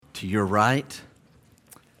to your right.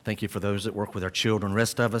 Thank you for those that work with our children.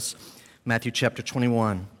 Rest of us, Matthew chapter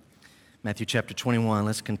 21. Matthew chapter 21.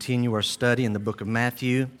 Let's continue our study in the book of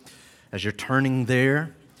Matthew. As you're turning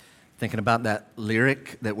there, thinking about that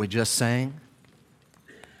lyric that we just sang.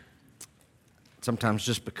 Sometimes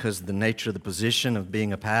just because of the nature of the position of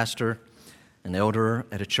being a pastor, an elder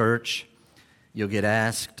at a church, you'll get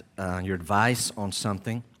asked your advice on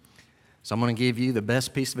something. So I'm going to give you the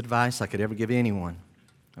best piece of advice I could ever give anyone.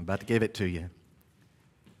 I'm about to give it to you.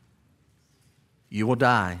 You will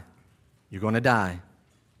die. You're going to die.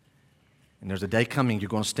 And there's a day coming you're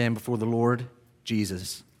going to stand before the Lord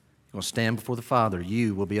Jesus. You're going to stand before the Father.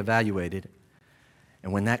 You will be evaluated.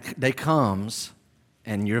 And when that day comes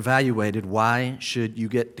and you're evaluated, why should you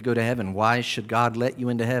get to go to heaven? Why should God let you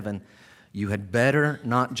into heaven? You had better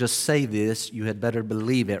not just say this. You had better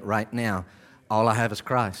believe it right now. All I have is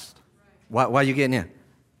Christ. Why are you getting in?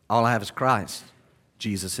 All I have is Christ.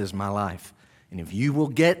 Jesus is my life. And if you will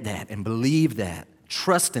get that and believe that,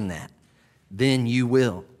 trust in that, then you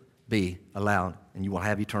will be allowed and you will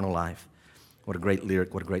have eternal life. What a great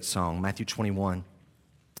lyric, what a great song. Matthew 21.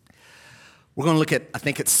 We're going to look at, I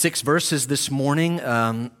think it's 6 verses this morning,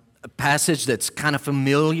 a passage that's kind of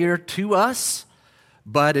familiar to us,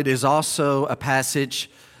 but it is also a passage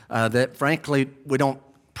that frankly we don't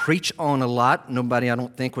preach on a lot. Nobody, I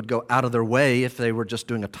don't think, would go out of their way if they were just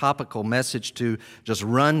doing a topical message to just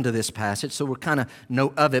run to this passage. So we kind of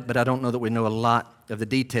know of it, but I don't know that we know a lot of the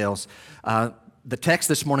details. The text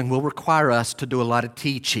this morning will require us to do a lot of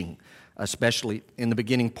teaching, especially in the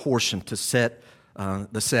beginning portion to set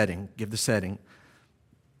the setting, give the setting.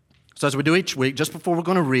 So as we do each week, just before we're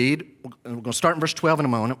going to read, we're going to start in verse 12 in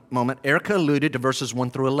a moment. Erica alluded to verses 1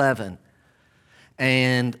 through 11.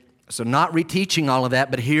 And so not reteaching all of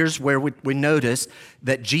that, but here's where we notice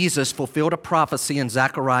that Jesus fulfilled a prophecy in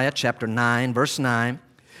Zechariah chapter 9, verse 9,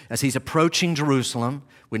 as he's approaching Jerusalem.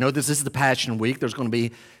 We know this is the Passion Week. There's going to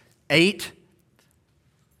be 8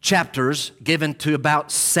 chapters given to about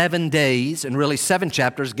 7 days, and really 7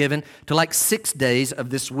 chapters given to like 6 days of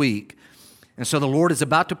this week. And so the Lord is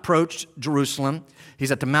about to approach Jerusalem.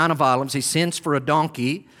 He's at the Mount of Olives. He sends for a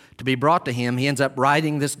donkey to be brought to him. He ends up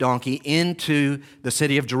riding this donkey into the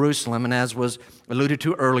city of Jerusalem. And as was alluded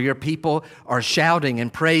to earlier, people are shouting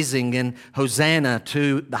and praising and Hosanna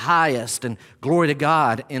to the highest and glory to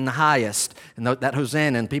God in the highest. And that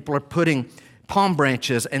Hosanna, and people are putting palm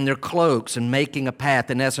branches in their cloaks and making a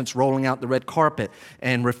path, in essence, rolling out the red carpet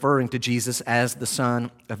and referring to Jesus as the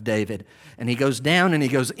Son of David. And he goes down and he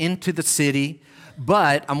goes into the city.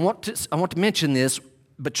 But I want to mention this.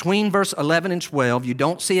 Between verse 11 and 12, you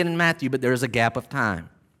don't see it in Matthew, but there is a gap of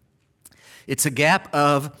time. It's a gap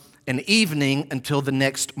of an evening until the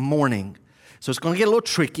next morning. So it's going to get a little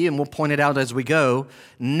tricky, and we'll point it out as we go.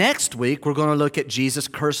 Next week, we're going to look at Jesus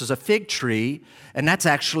curses a fig tree, and that's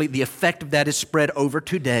actually, the effect of that is spread over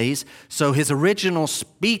 2 days. So his original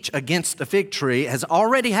speech against the fig tree has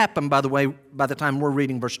already happened, by the way, by the time we're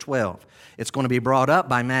reading verse 12. It's going to be brought up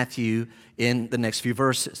by Matthew in the next few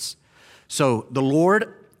verses. So the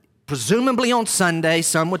Lord, presumably on Sunday,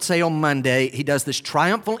 some would say on Monday, he does this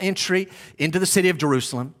triumphal entry into the city of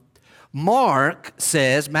Jerusalem. Mark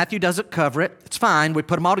says, Matthew doesn't cover it. It's fine. We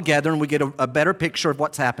put them all together and we get a better picture of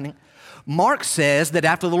what's happening. Mark says that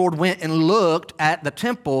after the Lord went and looked at the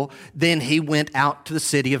temple, then he went out to the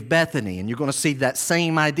city of Bethany. And you're going to see that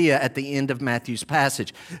same idea at the end of Matthew's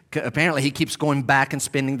passage. Apparently, he keeps going back and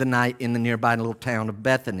spending the night in the nearby little town of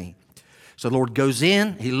Bethany. So the Lord goes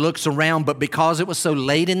in, he looks around, but because it was so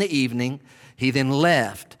late in the evening, he then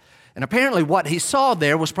left. And apparently what he saw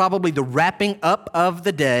there was probably the wrapping up of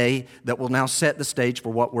the day that will now set the stage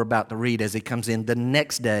for what we're about to read as he comes in the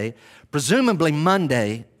next day, presumably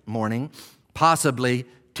Monday morning, possibly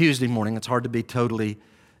Tuesday morning. It's hard to be totally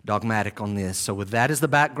dogmatic on this. So with that as the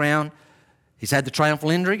background, he's had the triumphal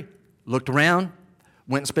entry, looked around,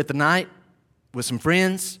 went and spent the night with some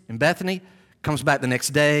friends in Bethany, comes back the next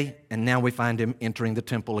day, and now we find him entering the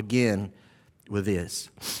temple again with this.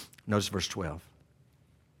 Notice verse 12.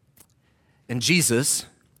 And Jesus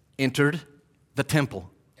entered the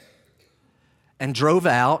temple and drove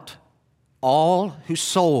out all who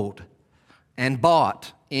sold and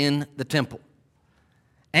bought in the temple.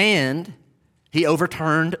 And he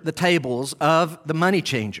overturned the tables of the money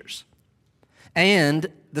changers and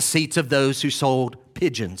the seats of those who sold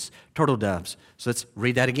pigeons, turtle doves. So let's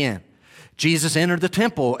read that again. Jesus entered the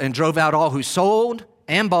temple and drove out all who sold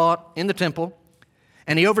and bought in the temple,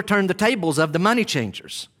 and he overturned the tables of the money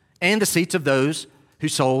changers and the seats of those who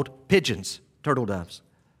sold pigeons, turtle doves.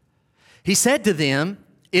 He said to them,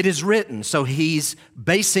 "It is written." So he's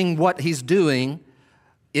basing what he's doing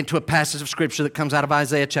into a passage of Scripture that comes out of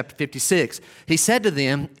Isaiah chapter 56. He said to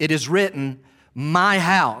them, "It is written, my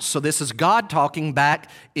house." So this is God talking back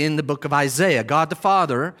in the book of Isaiah, God the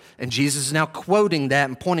Father, and Jesus is now quoting that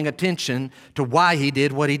and pointing attention to why he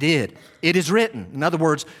did what he did. It is written. In other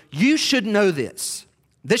words, you should know this.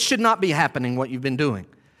 This should not be happening, what you've been doing.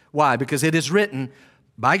 Why? Because it is written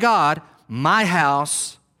by God, my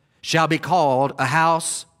house shall be called a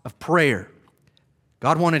house of prayer.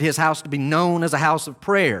 God wanted his house to be known as a house of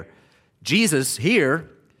prayer. Jesus here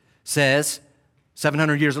says,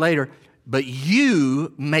 700 years later, but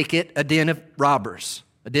you make it a den of robbers,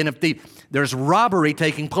 a den of thieves. There's robbery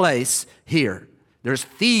taking place here. There's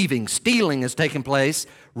thieving, stealing is taking place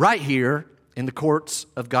right here in the courts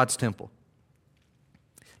of God's temple.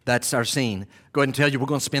 That's our scene. Go ahead and tell you, we're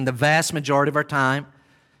going to spend the vast majority of our time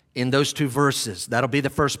in those two verses. That'll be the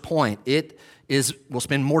first point. We'll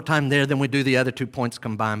spend more time there than we do the other 2 points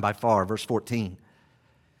combined by far. Verse 14.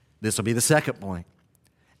 This will be the second point.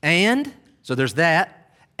 And, so there's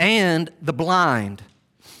that, and the blind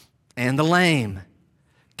and the lame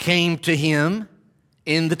came to him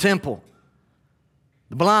in the temple.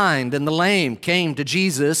 The blind and the lame came to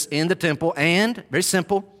Jesus in the temple, and, very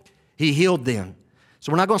simple, he healed them.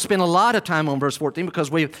 So we're not going to spend a lot of time on verse 14 because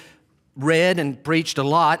we've read and preached a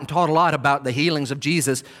lot and taught a lot about the healings of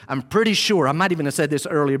Jesus. I'm pretty sure, I might even have said this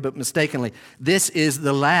earlier, but mistakenly, this is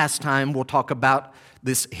the last time we'll talk about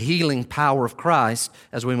this healing power of Christ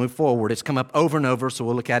as we move forward. It's come up over and over, so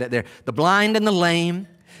we'll look at it there. The blind and the lame,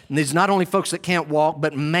 and these are not only folks that can't walk,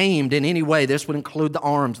 but maimed in any way. This would include the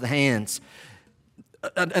arms, the hands,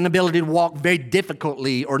 an ability to walk very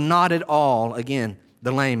difficultly or not at all. Again,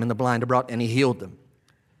 the lame and the blind are brought, and he healed them.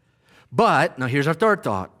 But, now here's our third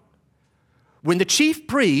thought. When the chief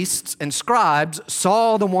priests and scribes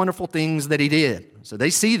saw the wonderful things that he did, so they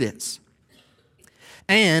see this,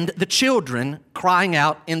 and the children crying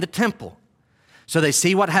out in the temple. So they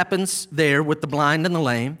see what happens there with the blind and the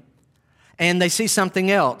lame, and they see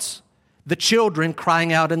something else. The children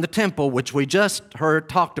crying out in the temple, which we just heard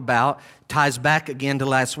talked about, ties back again to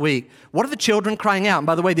last week. What are the children crying out? And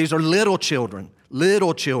by the way, these are little children.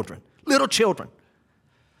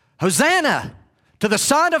 Hosanna to the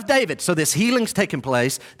Son of David. So this healing's taken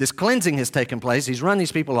place. This cleansing has taken place. He's run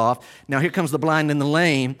these people off. Now here comes the blind and the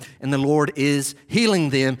lame, and the Lord is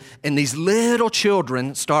healing them. And these little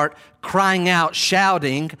children start crying out,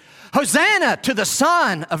 shouting, Hosanna to the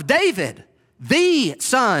Son of David, the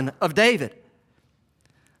Son of David.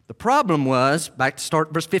 The problem was, back to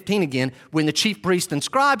start verse 15 again, when the chief priests and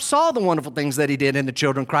scribes saw the wonderful things that he did and the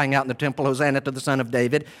children crying out in the temple, Hosanna to the Son of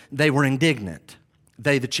David, they were indignant.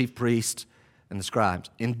 They, the chief priests and the scribes,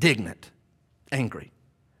 indignant, angry.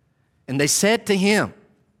 And they said to him,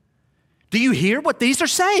 do you hear what these are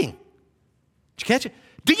saying? Did you catch it?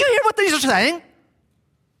 Do you hear what these are saying?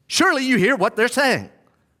 Surely you hear what they're saying.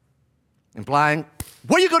 Implying,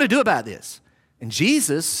 what are you going to do about this? And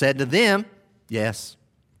Jesus said to them, yes.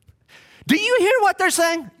 Do you hear what they're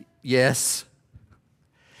saying? Yes.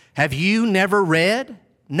 Have you never read?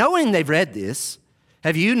 Knowing they've read this,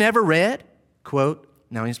 have you never read? Quote,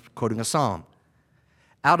 now he's quoting a psalm.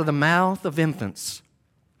 Out of the mouth of infants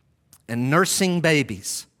and nursing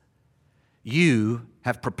babies, you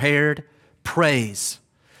have prepared praise.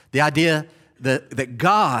 The idea that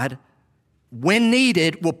God, when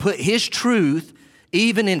needed, will put his truth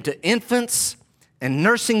even into infants and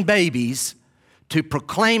nursing babies to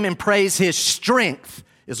proclaim and praise his strength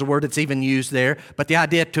is a word that's even used there. But the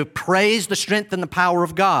idea to praise the strength and the power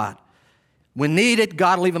of God. When needed,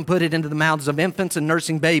 God will even put it into the mouths of infants and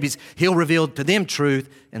nursing babies. He'll reveal to them truth,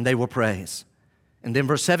 and they will praise. And then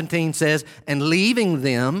verse 17 says, and leaving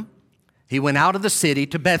them, he went out of the city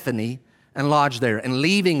to Bethany and lodged there. And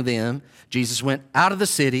leaving them, Jesus went out of the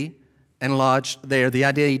city and lodged there. The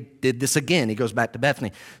idea he did this again. He goes back to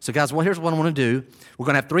Bethany. So guys, well, here's what I want to do. We're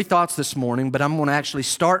going to have three thoughts this morning, but I'm going to actually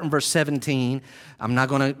start in verse 17. I'm not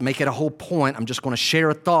going to make it a whole point. I'm just going to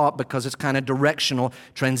share a thought because it's kind of directional,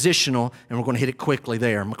 transitional, and we're going to hit it quickly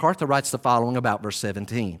there. MacArthur writes the following about verse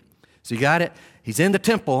 17. So you got it? He's in the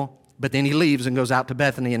temple, but then he leaves and goes out to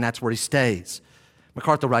Bethany, and that's where he stays.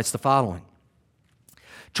 MacArthur writes the following.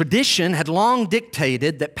 Tradition had long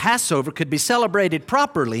dictated that Passover could be celebrated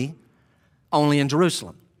properly only in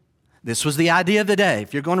Jerusalem. This was the idea of the day.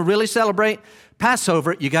 If you're going to really celebrate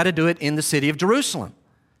Passover, you got to do it in the city of Jerusalem.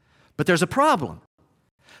 But there's a problem.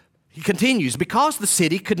 He continues, because the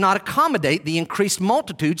city could not accommodate the increased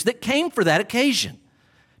multitudes that came for that occasion.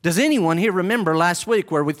 Does anyone here remember last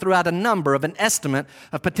week where we threw out a number of an estimate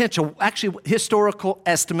of potential, actually historical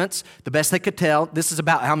estimates, the best they could tell. This is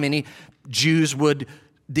about how many Jews would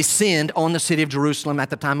descend on the city of Jerusalem at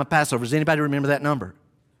the time of Passover. Does anybody remember that number?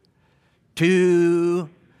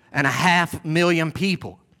 2.5 million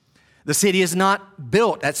people. The city is not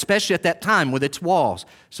built, especially at that time, with its walls.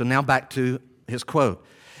 So now back to his quote.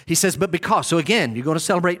 He says, but because, so again, you're going to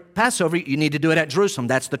celebrate Passover, you need to do it at Jerusalem.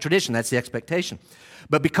 That's the tradition, that's the expectation.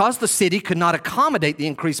 But because the city could not accommodate the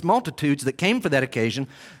increased multitudes that came for that occasion,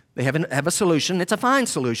 they have a solution. It's a fine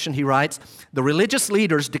solution. He writes, the religious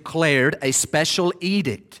leaders declared a special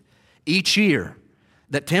edict each year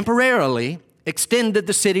that temporarily extended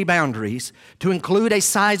the city boundaries to include a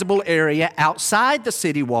sizable area outside the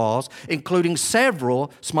city walls, including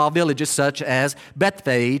several small villages such as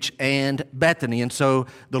Bethphage and Bethany. And so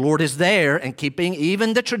the Lord is there and keeping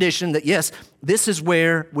even the tradition that, yes, this is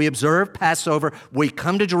where we observe Passover. We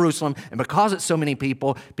come to Jerusalem, and because it's so many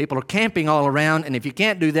people are camping all around, and if you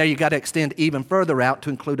can't do there, you got to extend even further out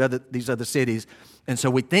to include these other cities. And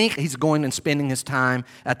so we think he's going and spending his time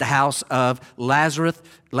at the house of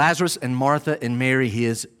Lazarus and Martha and Mary,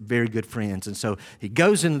 his very good friends. And so he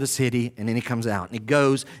goes into the city, and then he comes out. And he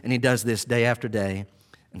goes and he does this day after day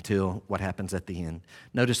until what happens at the end.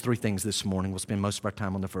 Notice three things this morning. We'll spend most of our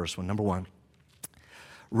time on the first one. Number one,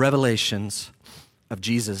 revelations of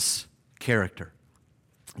Jesus' character.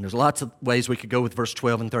 And there's lots of ways we could go with verse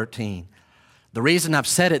 12 and 13. The reason I've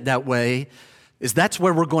said it that way is that's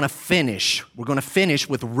where we're going to finish. We're going to finish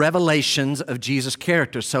with revelations of Jesus'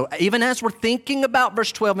 character. So even as we're thinking about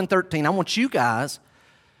verse 12 and 13, I want you guys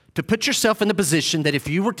to put yourself in the position that if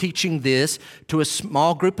you were teaching this to a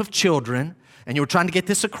small group of children and you were trying to get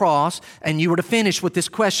this across and you were to finish with this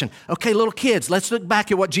question, okay, little kids, let's look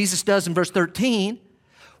back at what Jesus does in verse 13.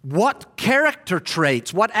 What character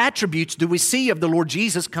traits, what attributes do we see of the Lord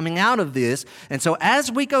Jesus coming out of this? And so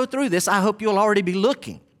as we go through this, I hope you'll already be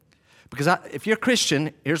looking. Because if you're a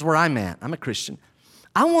Christian, here's where I'm at. I'm a Christian.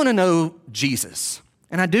 I want to know Jesus,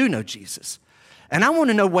 and I do know Jesus. And I want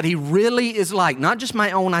to know what he really is like, not just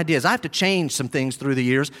my own ideas. I have to change some things through the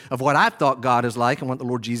years of what I've thought God is like and what the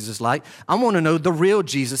Lord Jesus is like. I want to know the real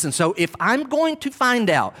Jesus. And so if I'm going to find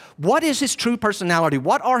out what is his true personality,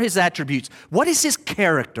 what are his attributes, what is his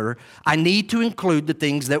character, I need to include the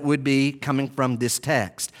things that would be coming from this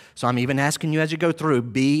text. So I'm even asking you as you go through,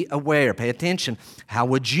 be aware, pay attention. How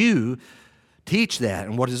would you teach that?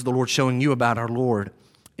 And what is the Lord showing you about our Lord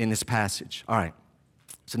in this passage? All right.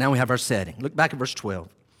 So now we have our setting. Look back at verse 12.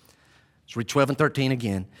 Let's read 12 and 13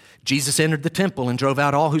 again. Jesus entered the temple and drove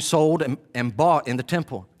out all who sold and bought in the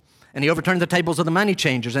temple. And he overturned the tables of the money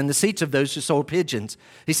changers and the seats of those who sold pigeons.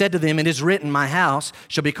 He said to them, it is written, my house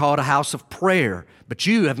shall be called a house of prayer, but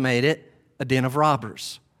you have made it a den of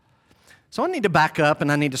robbers. So I need to back up and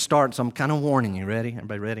I need to start. So I'm kind of warning you. Ready?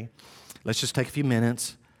 Everybody ready? Let's just take a few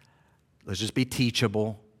minutes. Let's just be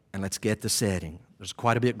teachable and let's get the setting. There's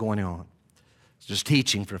quite a bit going on. Just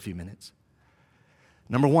teaching for a few minutes.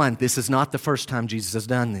 Number one, this is not the first time Jesus has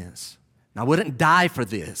done this. Now, I wouldn't die for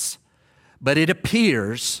this, but it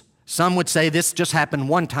appears, some would say this just happened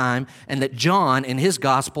one time, and that John in his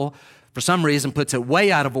gospel, for some reason, puts it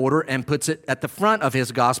way out of order and puts it at the front of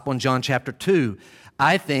his gospel in John chapter 2.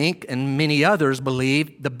 I think, and many others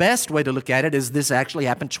believe, the best way to look at it is this actually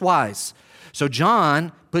happened twice. So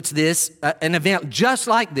John puts this, an event just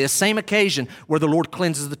like this, same occasion where the Lord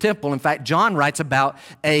cleanses the temple. In fact, John writes about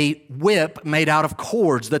a whip made out of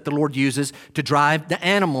cords that the Lord uses to drive the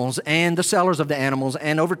animals and the sellers of the animals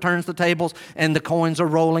and overturns the tables and the coins are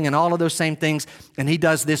rolling and all of those same things. And he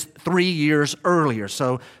does this 3 years earlier.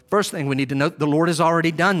 So first thing we need to note, the Lord has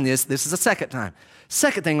already done this. This is the second time.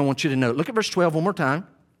 Second thing I want you to note, look at verse 12 one more time.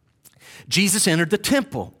 Jesus entered the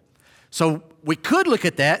temple. So we could look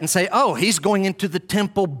at that and say, oh, he's going into the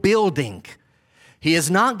temple building. He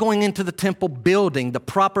is not going into the temple building, the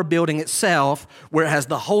proper building itself, where it has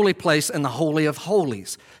the holy place and the holy of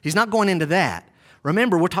holies. He's not going into that.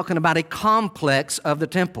 Remember, we're talking about a complex of the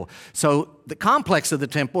temple. So the complex of the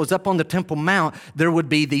temple is up on the Temple Mount. There would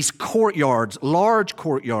be these courtyards, large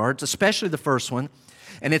courtyards, especially the first one.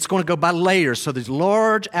 And it's going to go by layers. So there's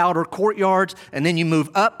large outer courtyards, and then you move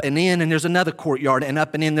up and in, and there's another courtyard, and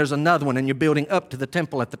up and in, there's another one, and you're building up to the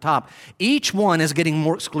temple at the top. Each one is getting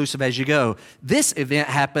more exclusive as you go. This event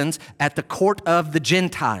happens at the court of the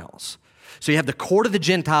Gentiles. So you have the court of the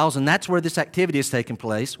Gentiles, and that's where this activity is taking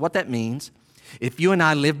place. What that means, if you and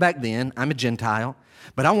I live back then, I'm a Gentile,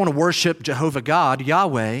 but I want to worship Jehovah God,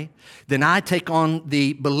 Yahweh, then I take on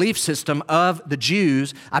the belief system of the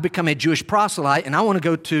Jews. I become a Jewish proselyte, and I want to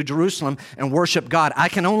go to Jerusalem and worship God. I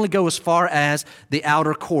can only go as far as the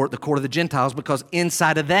outer court, the court of the Gentiles, because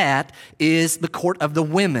inside of that is the court of the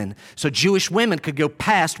women. So Jewish women could go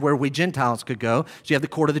past where we Gentiles could go. So you have the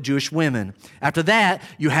court of the Jewish women. After that,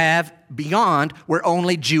 you have beyond where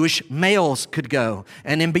only Jewish males could go.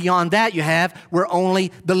 And then beyond that, you have where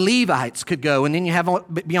only the Levites could go. And then you have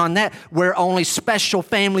beyond that where only special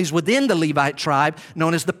families within the Levite tribe,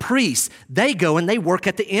 known as the priests, they go and they work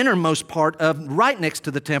at the innermost part of right next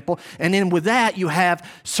to the temple. And then with that, you have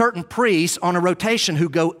certain priests on a rotation who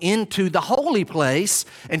go into the holy place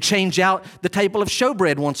and change out the table of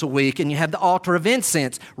showbread once a week. And you have the altar of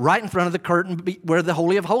incense right in front of the curtain where the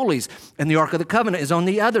Holy of Holies and the Ark of the Covenant is on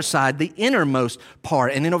the other side, the innermost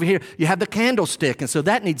part. And then over here, you have the candlestick, and so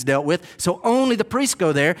that needs dealt with. So only the priests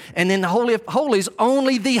go there. And then the Holy of Holies,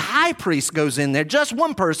 only the high priest goes in there, just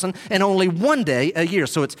one person, and only one day a year.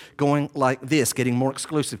 So it's going like this, getting more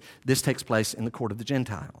exclusive. This takes place in the court of the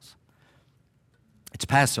Gentiles. It's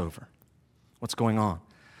Passover. What's going on?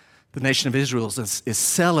 The nation of Israel is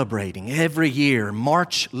celebrating every year,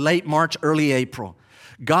 late March, early April,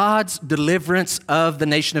 God's deliverance of the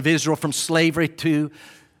nation of Israel from slavery to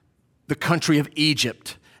the country of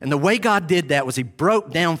Egypt. And the way God did that was he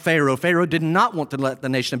broke down Pharaoh. Pharaoh did not want to let the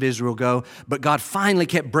nation of Israel go, but God finally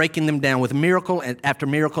kept breaking them down with miracle after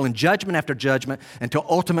miracle and judgment after judgment until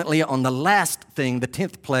ultimately on the last thing, the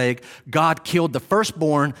 10th plague, God killed the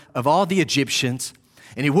firstborn of all the Egyptians.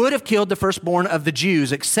 And he would have killed the firstborn of the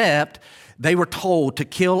Jews, except they were told to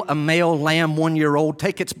kill a male lamb 1 year old,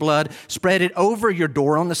 take its blood, spread it over your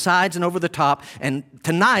door on the sides and over the top, and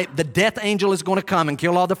tonight the death angel is going to come and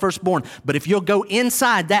kill all the firstborn. But if you'll go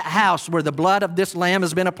inside that house where the blood of this lamb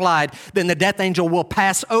has been applied, then the death angel will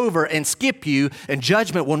pass over and skip you, and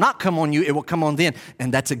judgment will not come on you, it will come on them.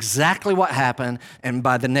 And that's exactly what happened. And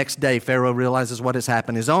by the next day, Pharaoh realizes what has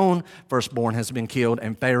happened. His own firstborn has been killed,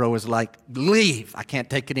 and Pharaoh is like, leave, I can't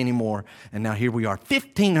take it anymore. And now here we are,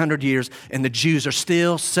 1,500 years, and the Jews are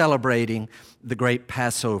still celebrating the great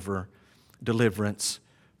Passover deliverance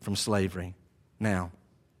from slavery. Now,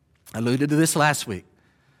 I alluded to this last week.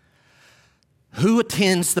 Who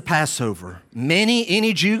attends the Passover?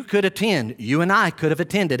 Any Jew could attend. You and I could have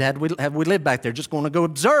attended had we lived back there. Just going to go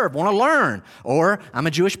observe, want to learn. Or I'm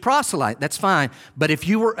a Jewish proselyte, that's fine. But if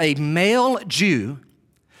you were a male Jew,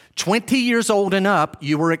 20 years old and up,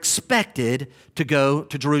 you were expected to go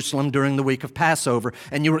to Jerusalem during the week of Passover.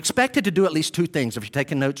 And you were expected to do at least two things. If you're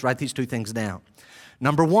taking notes, write these two things down.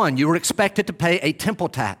 Number one, you were expected to pay a temple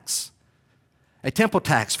tax. A temple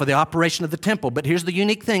tax for the operation of the temple. But here's the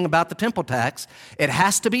unique thing about the temple tax. It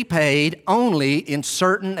has to be paid only in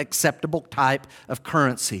certain acceptable type of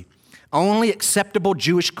currency. Only acceptable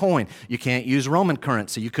Jewish coin. You can't use Roman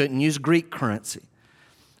currency. You couldn't use Greek currency.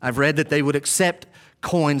 I've read that they would accept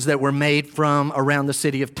coins that were made from around the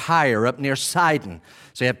city of Tyre, up near Sidon.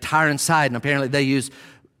 So you have Tyre and Sidon. Apparently they use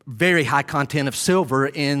very high content of silver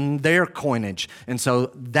in their coinage. And so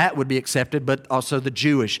that would be accepted, but also the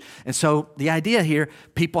Jewish. And so the idea here,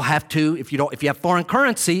 people have to, if you have foreign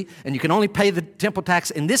currency and you can only pay the temple tax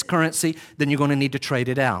in this currency, then you're going to need to trade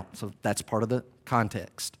it out. So that's part of the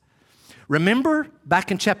context. Remember back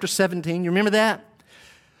in chapter 17, you remember that?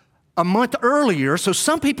 A month earlier, so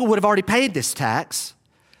some people would have already paid this tax,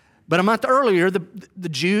 but a month earlier, the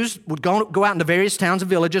Jews would go out into various towns and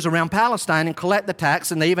villages around Palestine and collect the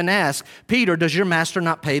tax, and they even ask, Peter, does your master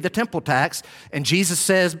not pay the temple tax? And Jesus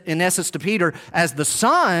says, in essence to Peter, as the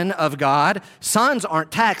Son of God, sons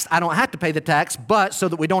aren't taxed. I don't have to pay the tax, but so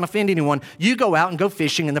that we don't offend anyone, you go out and go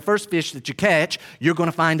fishing, and the first fish that you catch, you're going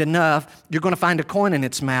to find enough. You're going to find a coin in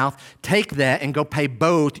its mouth. Take that and go pay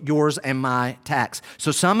both yours and my tax.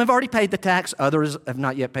 So some have already paid the tax. Others have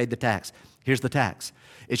not yet paid the tax. Here's the tax.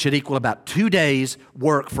 It should equal about 2 days'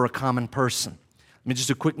 work for a common person. Let me just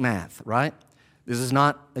do quick math, right? This is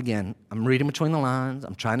not, again, I'm reading between the lines.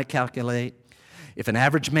 I'm trying to calculate. If an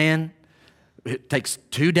average man, it takes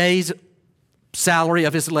 2 days' salary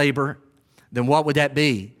of his labor, then what would that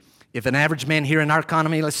be? If an average man here in our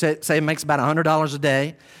economy, let's say makes about $100 a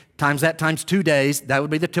day, times that times 2 days, that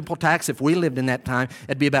would be the temple tax. If we lived in that time,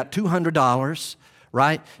 it'd be about $200.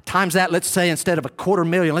 Right? Times that, let's say instead of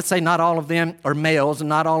 250,000, let's say not all of them are males and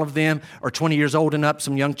not all of them are 20 years old and up,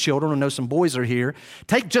 some young children, I know some boys are here.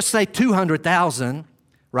 Take just say 200,000,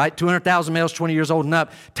 right? 200,000 males, 20 years old and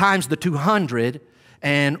up, times the 200,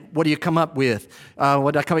 and what do you come up with?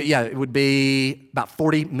 It would be about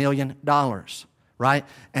 $40 million, right?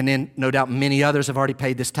 And then no doubt many others have already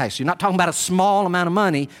paid this tax. So you're not talking about a small amount of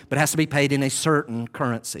money, but it has to be paid in a certain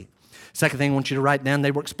currency. Second thing I want you to write down,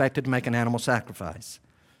 they were expected to make an animal sacrifice.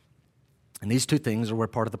 And these two things are where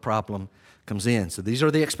part of the problem comes in. So these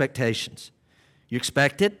are the expectations. You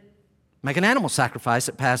expected, make an animal sacrifice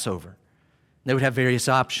at Passover. They would have various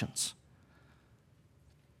options.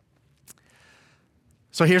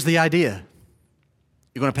 So here's the idea.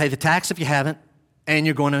 You're going to pay the tax if you haven't, and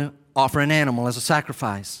you're going to offer an animal as a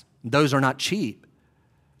sacrifice. Those are not cheap.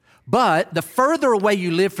 But the further away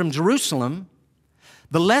you live from Jerusalem,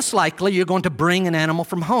 the less likely you're going to bring an animal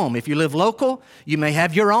from home. If you live local, you may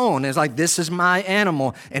have your own. It's like, this is my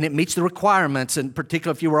animal, and it meets the requirements, in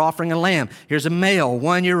particular if you were offering a lamb. Here's a male,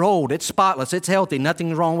 1 year old. It's spotless. It's healthy.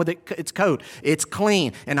 Nothing's wrong with its coat. It's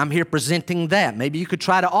clean, and I'm here presenting that. Maybe you could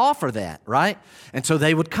try to offer that, right? And so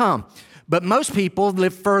they would come. But most people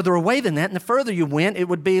live further away than that, and the further you went, it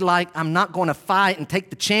would be like, I'm not going to fight and take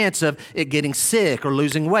the chance of it getting sick or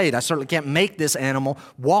losing weight. I certainly can't make this animal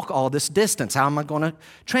walk all this distance. How am I going to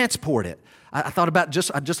transport it? I thought about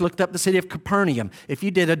I just looked up the city of Capernaum. If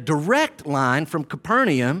you did a direct line from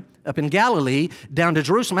Capernaum up in Galilee down to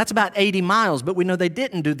Jerusalem, that's about 80 miles, but we know they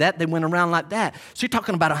didn't do that. They went around like that. So you're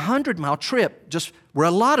talking about a 100-mile trip, just where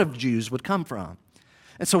a lot of Jews would come from.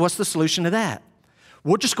 And so what's the solution to that?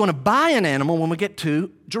 We're just going to buy an animal when we get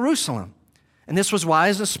to Jerusalem. And this was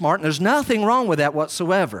wise and smart, and there's nothing wrong with that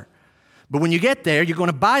whatsoever. But when you get there, you're going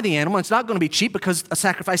to buy the animal. It's not going to be cheap because a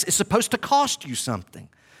sacrifice is supposed to cost you something.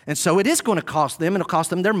 And so it is going to cost them, and it'll cost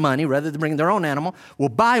them their money rather than bringing their own animal. We'll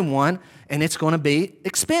buy one, and it's going to be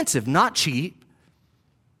expensive, not cheap.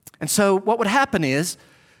 And so what would happen is,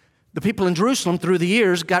 the people in Jerusalem through the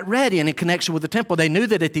years got ready, and in connection with the temple, they knew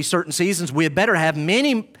that at these certain seasons we had better have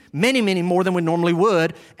many more than we normally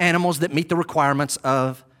would, animals that meet the requirements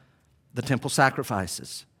of the temple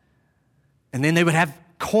sacrifices. And then they would have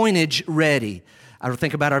coinage ready. I would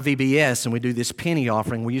think about our VBS, and we do this penny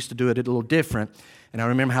offering. We used to do it a little different. And I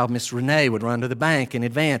remember how Miss Renee would run to the bank in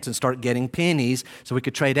advance and start getting pennies so we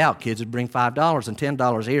could trade out. Kids would bring $5 and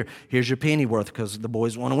 $10 here. Here's your penny worth, because the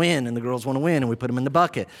boys want to win and the girls want to win, and we put them in the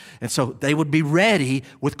bucket. And so they would be ready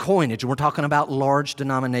with coinage. And we're talking about large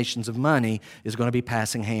denominations of money is going to be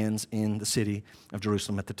passing hands in the city of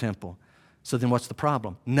Jerusalem at the temple. So then what's the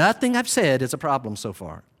problem? Nothing I've said is a problem so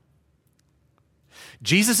far.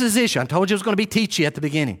 Jesus' issue, I told you it was going to be teachy at the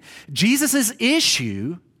beginning. Jesus'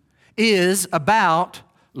 issue is about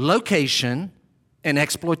location and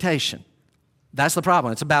exploitation. That's the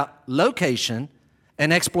problem. It's about location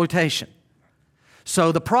and exploitation.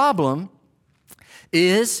 So the problem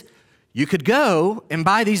is you could go and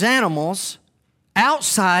buy these animals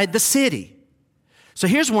outside the city. So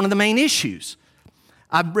here's one of the main issues.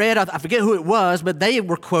 I read, I forget who it was, but they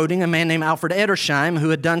were quoting a man named Alfred Edersheim who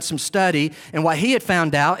had done some study, and what he had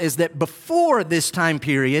found out is that before this time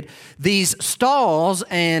period, these stalls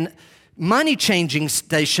and money-changing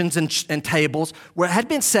stations and tables had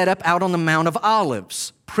been set up out on the Mount of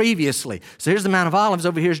Olives previously. So here's the Mount of Olives,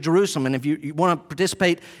 over here's Jerusalem, and if you want to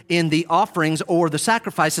participate in the offerings or the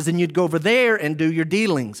sacrifices, then you'd go over there and do your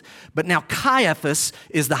dealings. But now Caiaphas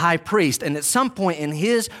is the high priest, and at some point in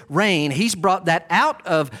his reign, he's brought that out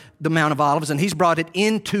of the Mount of Olives, and he's brought it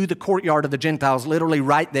into the courtyard of the Gentiles, literally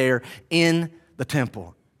right there in the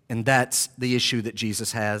temple. And that's the issue that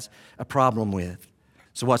Jesus has a problem with.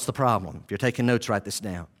 So what's the problem? If you're taking notes, write this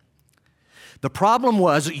down. The problem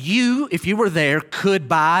was if you were there, could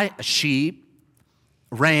buy a sheep,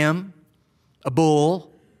 a ram, a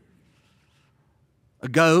bull, a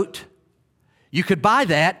goat. You could buy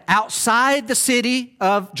that outside the city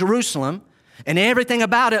of Jerusalem, and everything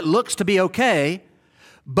about it looks to be okay.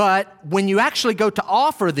 But when you actually go to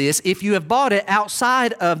offer this, if you have bought it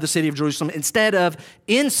outside of the city of Jerusalem instead of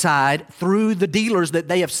inside through the dealers that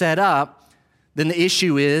they have set up, then the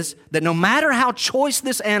issue is that no matter how choice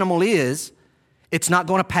this animal is, it's not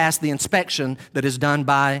going to pass the inspection that is done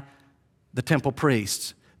by the temple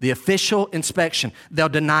priests. The official inspection. They'll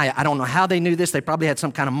deny it. I don't know how they knew this. They probably had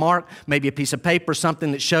some kind of mark, maybe a piece of paper,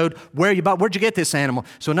 something that showed where'd you get this animal.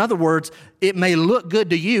 So in other words, it may look good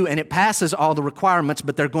to you and it passes all the requirements,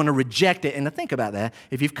 but they're going to reject it. And to think about that,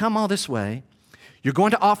 if you've come all this way, you're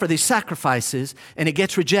going to offer these sacrifices, and it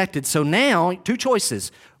gets rejected. So now, two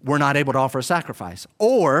choices. We're not able to offer a sacrifice.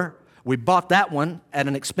 Or we bought that one at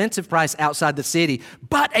an expensive price outside the city,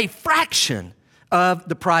 but a fraction of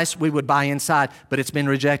the price we would buy inside, but it's been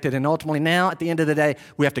rejected. And ultimately now, at the end of the day,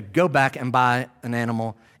 we have to go back and buy an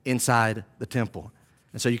animal inside the temple.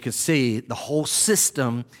 And so you can see the whole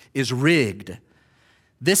system is rigged.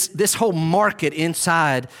 This whole market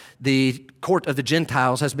inside the court of the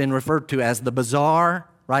Gentiles has been referred to as the bazaar,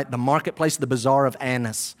 right? The marketplace, the bazaar of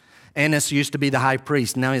Annas. Annas used to be the high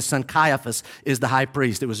priest. Now his son Caiaphas is the high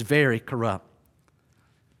priest. It was very corrupt.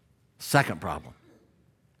 Second problem.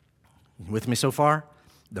 You with me so far?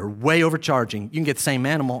 They're way overcharging. You can get the same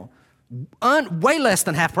animal way less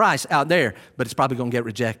than half price out there, but it's probably going to get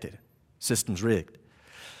rejected. System's rigged.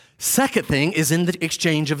 Second thing is in the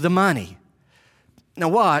exchange of the money. Now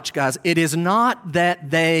watch, guys. It is not that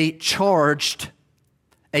they charged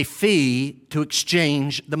a fee to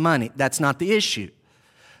exchange the money. That's not the issue.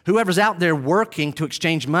 Whoever's out there working to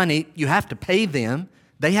exchange money, you have to pay them.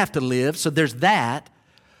 They have to live, so there's that.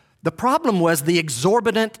 The problem was the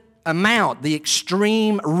exorbitant amount, the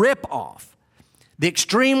extreme rip-off, the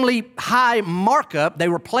extremely high markup they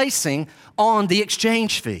were placing on the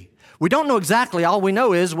exchange fee. We don't know exactly. All we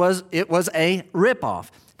know is it was a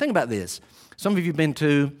rip-off. Think about this. Some of you have been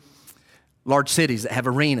to large cities that have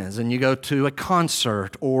arenas, and you go to a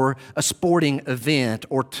concert or a sporting event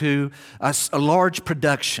or to a large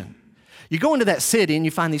production. You go into that city and you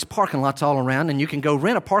find these parking lots all around, and you can go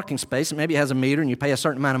rent a parking space, and maybe it has a meter and you pay a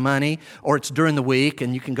certain amount of money, or it's during the week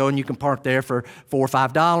and you can go and you can park there for $4 or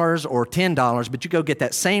 $5 or $10, but you go get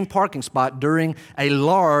that same parking spot during a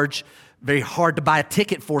large, very hard to buy a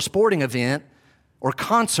ticket for sporting event or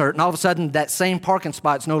concert, and all of a sudden that same parking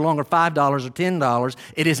spot is no longer $5 or $10.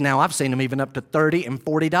 It is now, I've seen them even up to $30 and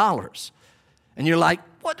 $40. And you're like,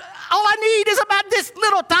 what? All I need is about this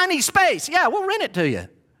little tiny space. Yeah, we'll rent it to you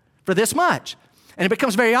for this much. And it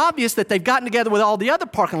becomes very obvious that they've gotten together with all the other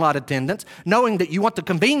parking lot attendants, knowing that you want the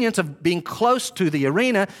convenience of being close to the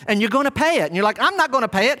arena, and you're going to pay it. And you're like, I'm not going to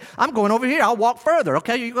pay it. I'm going over here. I'll walk further.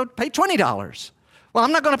 Okay, you're going to pay $20. Well,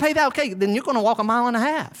 I'm not going to pay that. Okay, then you're going to walk 1.5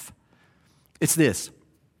 miles. It's this.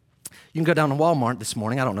 You can go down to Walmart this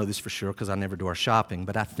morning. I don't know this for sure because I never do our shopping,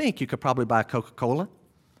 but I think you could probably buy a Coca-Cola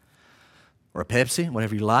or a Pepsi,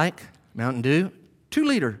 whatever you like, Mountain Dew, 2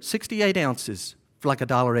 liter, 68 ounces for like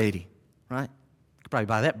 $1.80, right? You could probably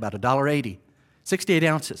buy that about $1.80, 68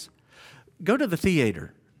 ounces. Go to the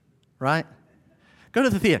theater, right? Go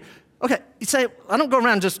to the theater. Okay, you say, I don't go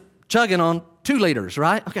around just chugging on 2 liters,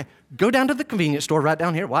 right? Okay, go down to the convenience store right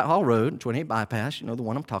down here, Whitehall Road, 28 Bypass, you know the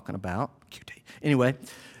one I'm talking about. QT. Anyway,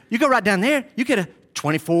 you go right down there, you get a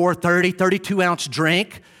 24, 30, 32-ounce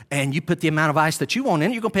drink, and you put the amount of ice that you want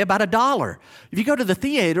in it, you're going to pay about $1. If you go to the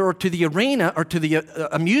theater or to the arena or to the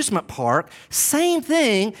amusement park, same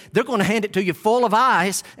thing, they're going to hand it to you full of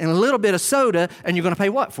ice and a little bit of soda, and you're going to pay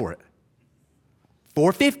what for it?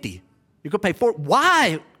 $4.50. You're going to pay $4.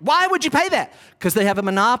 Why? Why would you pay that? Because they have a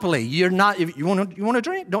monopoly. You're not. If you want to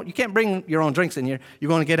drink? You can't bring your own drinks in here. You're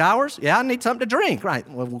going to get ours? Yeah, I need something to drink. Right.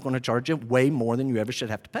 Well, we're going to charge you way more than you ever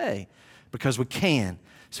should have to pay because we can.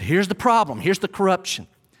 So here's the problem. Here's the corruption.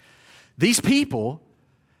 These people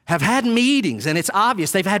have had meetings, and it's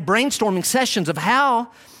obvious. They've had brainstorming sessions of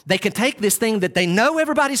how they can take this thing that they know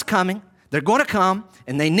everybody's coming. They're going to come,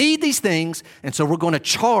 and they need these things, and so we're going to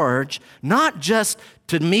charge not just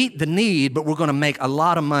to meet the need, but we're going to make a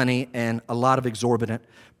lot of money and a lot of exorbitant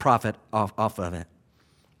profit off of it.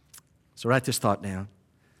 So write this thought down.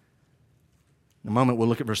 In a moment, we'll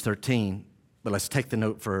look at verse 13, but let's take the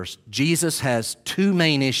note first. Jesus has 2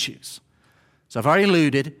 main issues. So I've already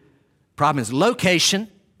alluded. Problem is location.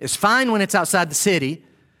 It's fine when it's outside the city,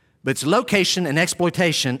 but it's location and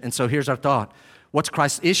exploitation, and so here's our thought. What's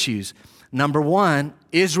Christ's issues? Number 1,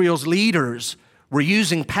 Israel's leaders were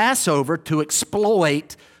using Passover to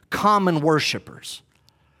exploit common worshipers.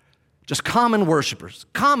 Just common worshipers,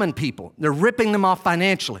 common people. They're ripping them off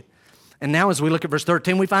financially. And now as we look at verse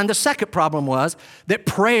 13, we find the second problem was that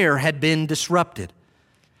prayer had been disrupted.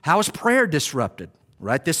 How is prayer disrupted?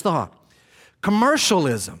 Write this thought.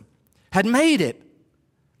 Commercialism had made it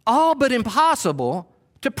all but impossible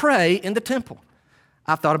to pray in the temple.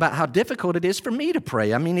 I've thought about how difficult it is for me to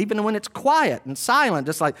pray. I mean, even when it's quiet and silent,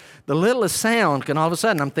 just like the littlest sound can all of a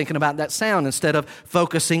sudden, I'm thinking about that sound instead of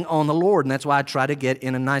focusing on the Lord. And that's why I try to get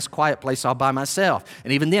in a nice quiet place all by myself.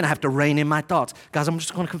 And even then I have to rein in my thoughts. Guys, I'm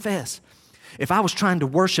just going to confess. If I was trying to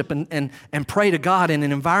worship and pray to God in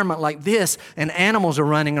an environment like this, and animals are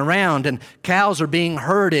running around, and cows are being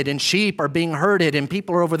herded, and sheep are being herded, and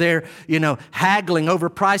people are over there, haggling over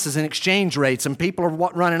prices and exchange rates, and people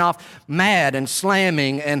are running off mad and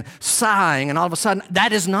slamming and sighing, and all of a sudden,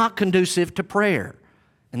 that is not conducive to prayer.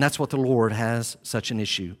 And that's what the Lord has such an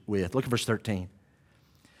issue with. Look at verse 13.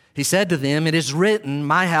 He said to them, "It is written,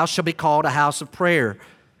 my house shall be called a house of prayer.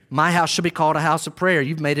 My house shall be called a house of prayer.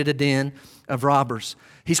 You've made it a den of robbers."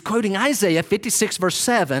 He's quoting Isaiah 56, verse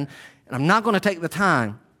 7, and I'm not going to take the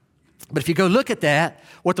time. But if you go look at that,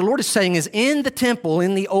 what the Lord is saying is in the temple,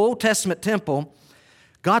 in the Old Testament temple,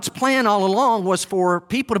 God's plan all along was for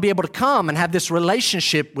people to be able to come and have this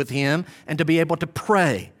relationship with Him and to be able to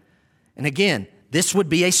pray. And again, This would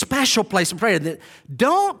be a special place of prayer.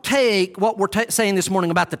 Don't take what we're saying this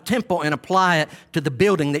morning about the temple and apply it to the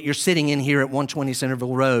building that you're sitting in here at 120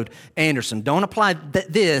 Centerville Road, Anderson. Don't apply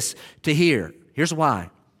this to here. Here's why.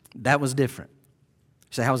 That was different.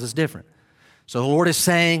 You say, how is this different? So the Lord is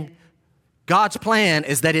saying God's plan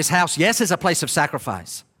is that his house, yes, is a place of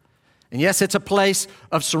sacrifice. And yes, it's a place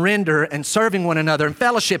of surrender and serving one another and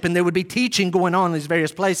fellowship, and there would be teaching going on in these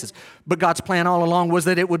various places. But God's plan all along was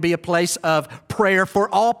that it would be a place of prayer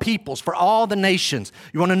for all peoples, for all the nations.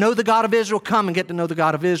 You want to know the God of Israel? Come and get to know the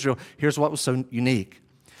God of Israel. Here's what was so unique.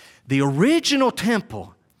 The original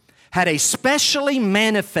temple had a specially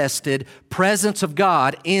manifested presence of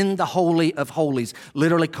God in the Holy of Holies,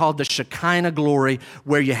 literally called the Shekinah glory,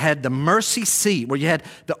 where you had the mercy seat, where you had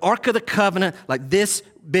the Ark of the Covenant, like this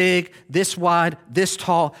big, this wide, this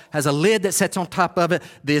tall, has a lid that sits on top of it,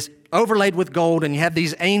 this overlaid with gold, and you have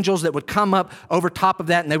these angels that would come up over top of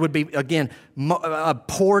that, and they would be, again,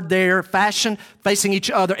 poured there, fashioned, facing each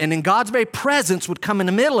other, and then God's very presence would come in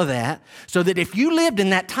the middle of that, so that if you lived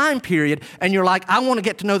in that time period, and you're like, I want to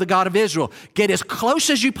get to know the God of Israel, get as close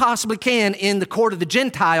as you possibly can in the court of the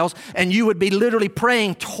Gentiles, and you would be literally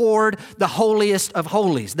praying toward the holiest of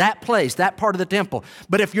holies, that place, that part of the temple.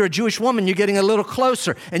 But if you're a Jewish woman, you're getting a little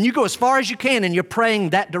closer, and you go as far as you can, and you're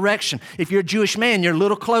praying that direction. If you're a Jewish man, you're a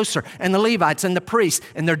little closer. And the Levites and the priests,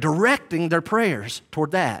 and they're directing their prayers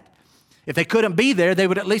toward that. If they couldn't be there, they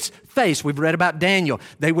would at least face, we've read about Daniel,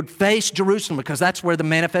 they would face Jerusalem because that's where the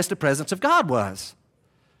manifested presence of God was.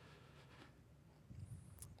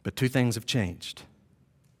 But two things have changed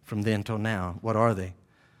from then till now. What are they?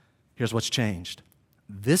 Here's what's changed.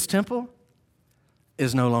 This temple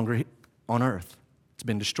is no longer on earth. It's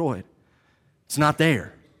been destroyed. It's not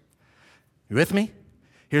there. You with me?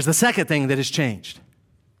 Here's the second thing that has changed.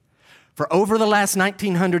 For over the last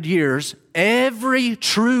 1900 years, every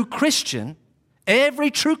true Christian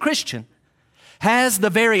has the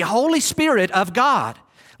very Holy Spirit of God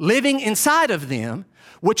living inside of them,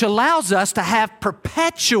 which allows us to have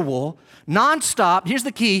perpetual, nonstop, here's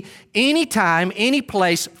the key, anytime, any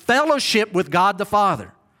place, fellowship with God the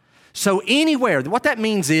Father. So anywhere, what that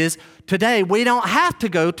means is today we don't have to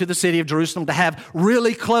go to the city of Jerusalem to have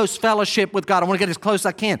really close fellowship with God. I want to get as close as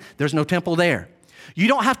I can. There's no temple there. You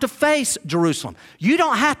don't have to face Jerusalem. You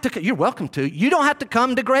don't have to, you're welcome to. You don't have to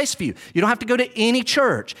come to Graceview. You don't have to go to any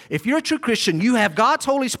church. If you're a true Christian, you have God's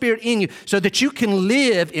Holy Spirit in you so that you can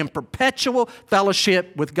live in perpetual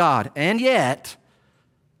fellowship with God. And yet,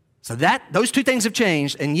 so that those two things have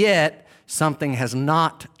changed, and yet something has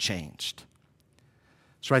not changed.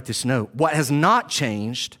 Let's write this note. What has not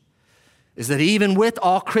changed is that even with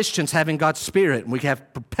all Christians having God's Spirit, and we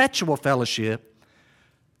have perpetual fellowship,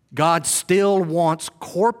 God still wants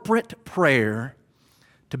corporate prayer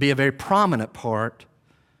to be a very prominent part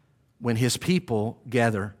when his people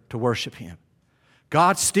gather to worship him.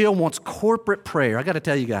 God still wants corporate prayer. I got to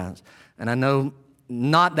tell you guys, and I know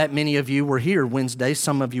not that many of you were here Wednesday,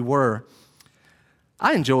 some of you were.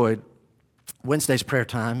 I enjoyed Wednesday's prayer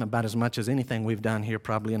time about as much as anything we've done here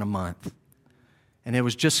probably in a month. And it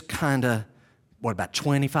was just kind of, about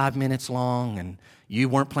 25 minutes long, and you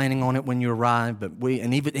weren't planning on it when you arrived, but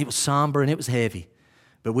even it was somber and it was heavy.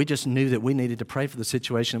 But we just knew that we needed to pray for the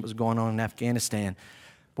situation that was going on in Afghanistan.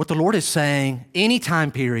 What the Lord is saying, any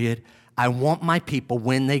time period, I want my people,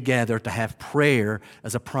 when they gather, to have prayer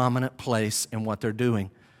as a prominent place in what they're doing.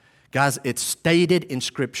 Guys, it's stated in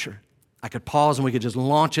Scripture. I could pause and we could just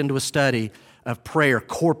launch into a study of prayer,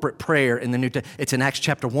 corporate prayer in the New Testament. It's in Acts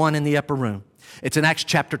chapter 1 in the upper room. It's in Acts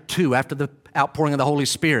chapter 2 after the outpouring of the Holy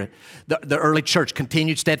Spirit. The early church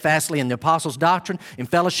continued steadfastly in the apostles' doctrine, in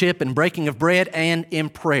fellowship, in breaking of bread, and in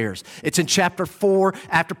prayers. It's in chapter 4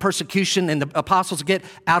 after persecution, and the apostles get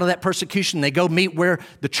out of that persecution. They go meet where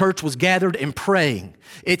the church was gathered and praying.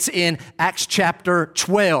 It's in Acts chapter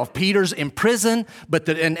 12. Peter's in prison,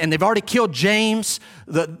 and they've already killed James,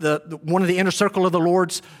 one of the inner circle of the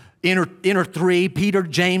Lord's inner three, Peter,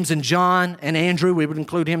 James, and John, and Andrew. We would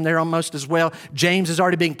include him there almost as well. James has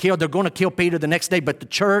already been killed. They're going to kill Peter the next day, but the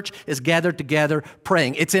church is gathered together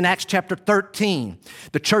praying. It's in Acts chapter 13.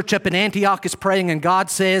 The church up in Antioch is praying, and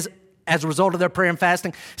God says, as a result of their prayer and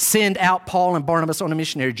fasting, send out Paul and Barnabas on a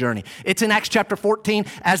missionary journey. It's in Acts chapter 14,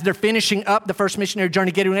 as they're finishing up the first missionary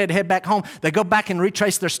journey, getting ready to head back home, they go back and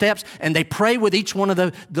retrace their steps, and they pray with each one of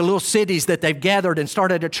the little cities that they've gathered and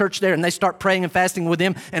started a church there, and they start praying and fasting with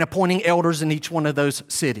them and appointing elders in each one of those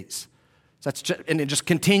cities. And it just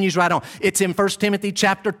continues right on. It's in 1 Timothy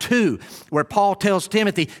chapter 2 where Paul tells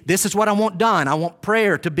Timothy, this is what I want done. I want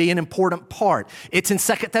prayer to be an important part. It's in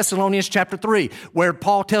 2 Thessalonians chapter 3 where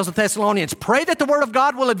Paul tells the Thessalonians, pray that the word of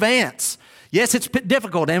God will advance. Yes, it's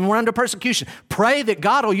difficult and we're under persecution. Pray that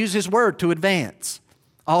God will use his word to advance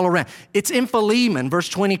all around. It's in Philemon, verse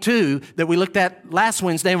 22, that we looked at last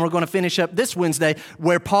Wednesday, and we're going to finish up this Wednesday,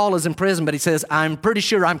 where Paul is in prison, but he says, I'm pretty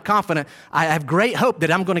sure, I'm confident, I have great hope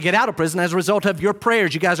that I'm going to get out of prison as a result of your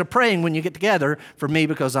prayers. You guys are praying when you get together for me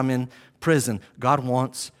because I'm in prison. God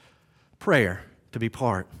wants prayer to be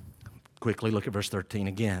part. Quickly look at verse 13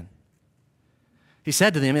 again. He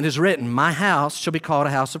said to them, it is written, my house shall be called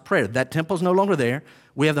a house of prayer. That temple is no longer there.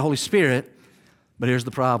 We have the Holy Spirit, but here's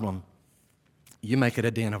the problem. You make it a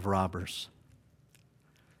den of robbers.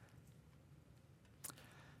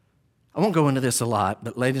 I won't go into this a lot,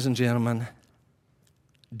 but ladies and gentlemen,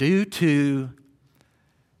 due to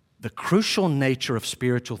the crucial nature of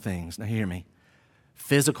spiritual things, now hear me,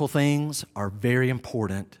 physical things are very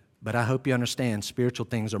important, but I hope you understand spiritual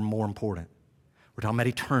things are more important. We're talking about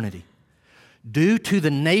eternity. Due to the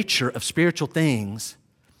nature of spiritual things,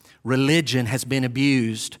 religion has been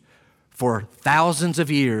abused for thousands of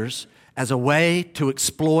years as a way to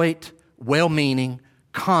exploit well-meaning,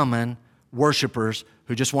 common worshipers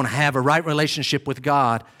who just want to have a right relationship with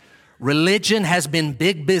God. Religion has been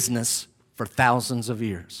big business for thousands of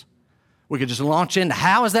years. We could just launch into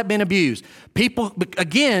how has that been abused? People,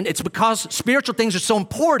 again, it's because spiritual things are so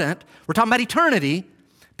important. We're talking about eternity.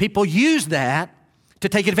 People use that to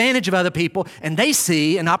take advantage of other people, and they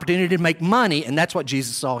see an opportunity to make money, and that's what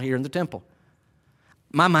Jesus saw here in the temple.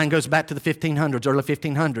 My mind goes back to the 1500s, early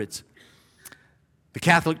 1500s. The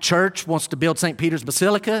Catholic Church wants to build St. Peter's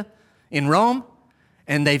Basilica in Rome,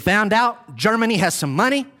 and they found out Germany has some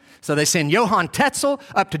money, so they send Johann Tetzel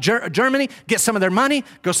up to Germany, get some of their money,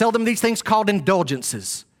 go sell them these things called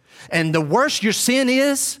indulgences. And the worse your sin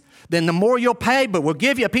is, then the more you'll pay, but we'll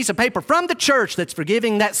give you a piece of paper from the church that's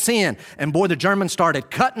forgiving that sin. And boy, the Germans started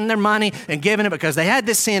cutting their money and giving it because they had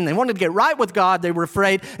this sin. They wanted to get right with God. They were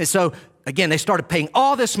afraid. And so, again, they started paying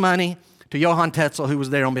all this money to Johann Tetzel, who was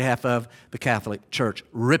there on behalf of the Catholic Church,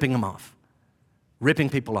 ripping them off, ripping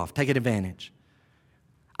people off, taking advantage.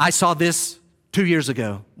 I saw this 2 years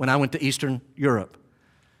ago when I went to Eastern Europe.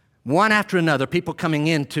 One after another, people coming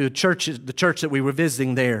into churches, the church that we were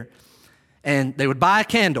visiting there, and they would buy a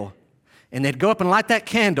candle, and they'd go up and light that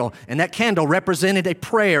candle, and that candle represented a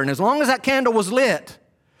prayer. And as long as that candle was lit,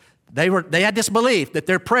 they had this belief that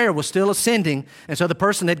their prayer was still ascending. And so the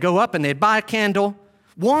person, they'd go up and they'd buy a candle,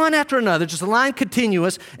 one after another, just a line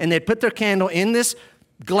continuous, and they'd put their candle in this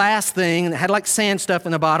glass thing, and it had like sand stuff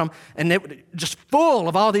in the bottom, and they would just full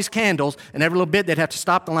of all these candles, and every little bit they'd have to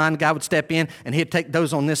stop the line, the guy would step in, and he'd take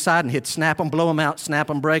those on this side, and he'd snap them, blow them out, snap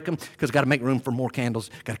them, break them, because got to make room for more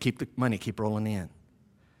candles, got to keep the money, keep rolling in.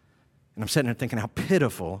 And I'm sitting there thinking how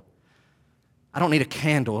pitiful. I don't need a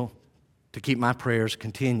candle to keep my prayers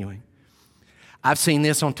continuing. I've seen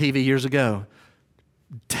this on TV years ago.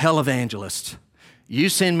 Televangelists. You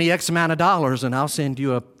send me X amount of dollars and I'll send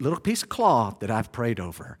you a little piece of cloth that I've prayed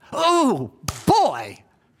over. Oh, boy.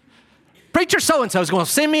 Preacher so-and-so is going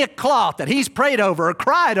to send me a cloth that he's prayed over or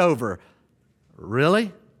cried over.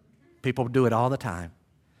 Really? People do it all the time.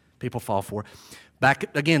 People fall for it.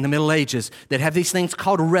 Back, again, the Middle Ages, they'd have these things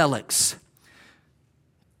called relics.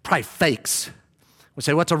 Probably fakes. We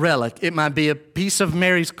say, what's a relic? It might be a piece of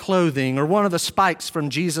Mary's clothing or one of the spikes from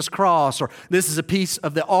Jesus' cross, or this is a piece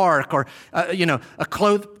of the ark, or, a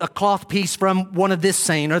cloth piece from one of this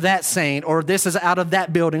saint or that saint, or this is out of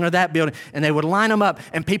that building or that building. And they would line them up,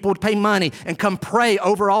 and people would pay money and come pray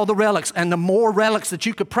over all the relics. And the more relics that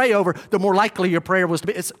you could pray over, the more likely your prayer was to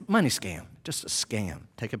be. It's a money scam, just a scam,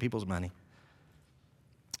 taking people's money.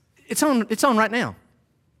 It's on right now.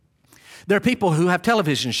 There are people who have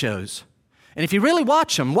television shows. And if you really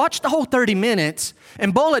watch them, watch the whole 30 minutes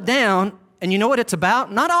and boil it down, and you know what it's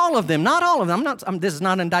about? Not all of them. This is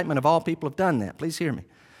not an indictment of all people who have done that. Please hear me.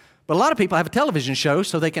 But a lot of people have a television show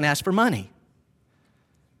so they can ask for money.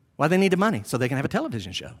 Why do they need the money? So they can have a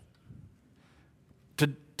television show. To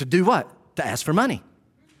do what? To ask for money.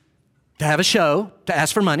 To have a show, to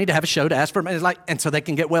ask for money, to have a show, to ask for money. And so they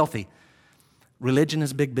can get wealthy. Religion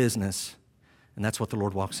is big business, and that's what the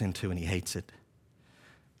Lord walks into, and he hates it.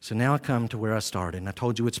 So now I come to where I started, and I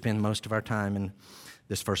told you we'd spend most of our time in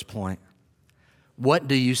this first point. What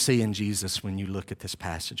do you see in Jesus when you look at this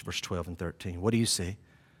passage, verse 12 and 13? What do you see?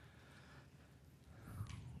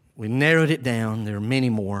 We narrowed it down. There are many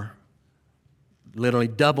more, literally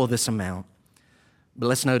double this amount. But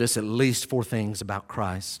let's notice at least 4 things about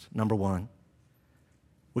Christ. Number 1,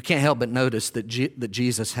 we can't help but notice that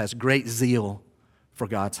Jesus has great zeal for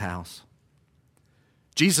God's house.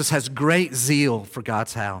 Jesus has great zeal for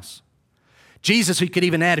God's house. Jesus, we could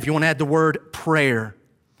even add, if you want to add the word prayer.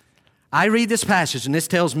 I read this passage, and this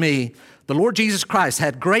tells me the Lord Jesus Christ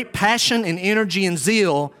had great passion and energy and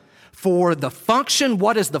zeal for the function,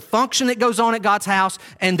 what is the function that goes on at God's house,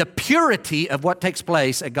 and the purity of what takes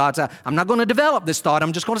place at God's house. I'm not going to develop this thought.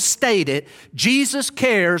 I'm just going to state it. Jesus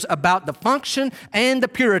cares about the function and the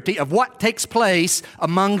purity of what takes place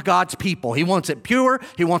among God's people. He wants it pure.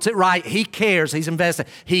 He wants it right. He cares. He's invested.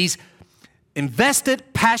 He's invested,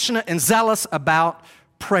 passionate, and zealous about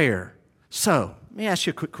prayer. So, let me ask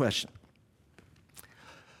you a quick question.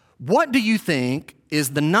 What do you think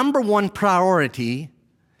is the number one priority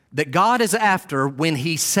that God is after when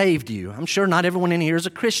He saved you? I'm sure not everyone in here is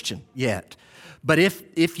a Christian yet. But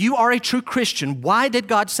if you are a true Christian, why did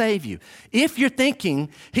God save you? If you're thinking,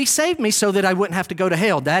 He saved me so that I wouldn't have to go to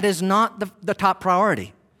hell, that is not the top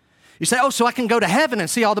priority. You say, oh, so I can go to heaven and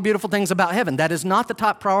see all the beautiful things about heaven. That is not the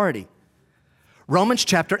top priority. Romans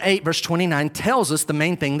chapter 8, verse 29 tells us the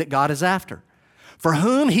main thing that God is after. For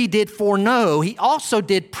whom He did foreknow, He also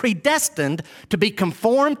did predestined to be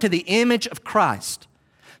conformed to the image of Christ.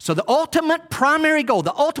 So the ultimate primary goal,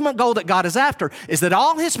 the ultimate goal that God is after is that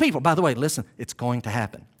all His people, by the way, listen, it's going to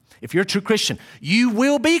happen. If you're a true Christian, you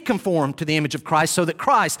will be conformed to the image of Christ so that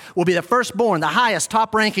Christ will be the firstborn, the highest,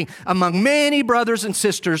 top ranking among many brothers and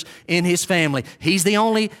sisters in His family. He's the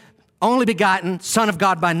only begotten Son of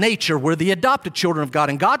God by nature. We're the adopted children of God.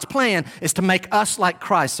 And God's plan is to make us like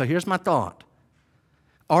Christ. So here's my thought.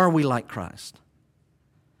 Are we like Christ?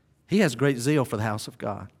 He has great zeal for the house of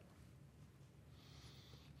God.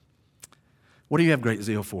 What do you have great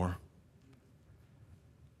zeal for?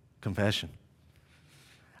 Confession.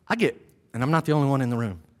 And I'm not the only one in the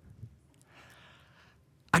room,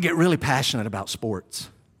 I get really passionate about sports.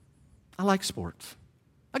 I like sports.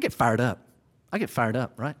 I get fired up,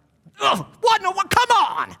 right? Ugh, what? No, come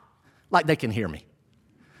on! Like they can hear me.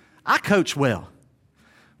 I coach well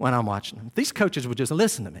when I'm watching them. These coaches would just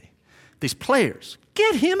listen to me. These players,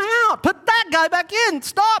 get him out. Put that guy back in.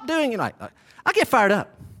 Stop doing it. I get fired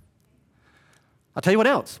up. I'll tell you what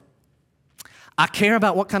else. I care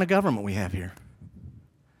about what kind of government we have here.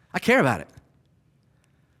 I care about it.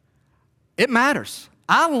 It matters.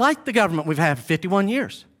 I like the government we've had for 51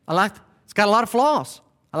 years. It's got a lot of flaws.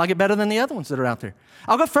 I like it better than the other ones that are out there.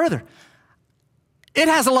 I'll go further. It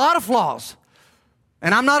has a lot of flaws.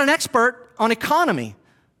 And I'm not an expert on economy,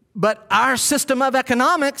 but our system of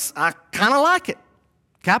economics, I kind of like it.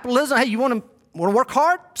 Capitalism, hey, you want to work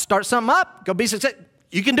hard, start something up, go be successful.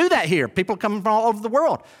 You can do that here. People coming from all over the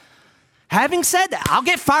world. Having said that, I'll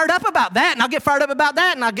get fired up about that, and I'll get fired up about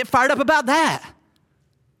that, and I'll get fired up about that.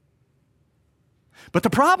 But the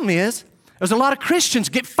problem is, there's a lot of Christians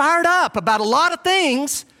get fired up about a lot of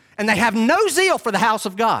things, and they have no zeal for the house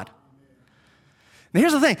of God. Now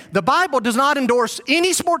here's the thing. The Bible does not endorse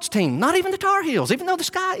any sports team, not even the Tar Heels, even though the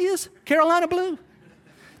sky is Carolina blue.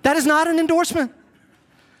 That is not an endorsement.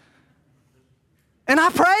 And I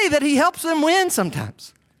pray that He helps them win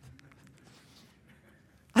sometimes.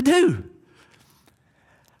 I do.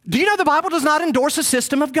 Do you know the Bible does not endorse a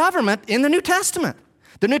system of government in the New Testament?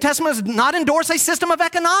 The New Testament does not endorse a system of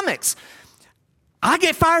economics. I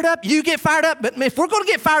get fired up, you get fired up, but if we're going to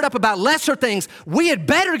get fired up about lesser things, we had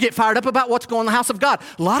better get fired up about what's going on in the house of God.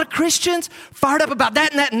 A lot of Christians fired up about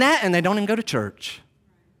that and that and that, and they don't even go to church.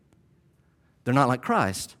 They're not like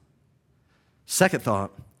Christ. Second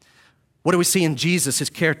thought. What do we see in Jesus,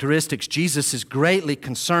 His characteristics? Jesus is greatly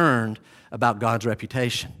concerned about God's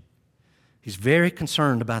reputation. He's very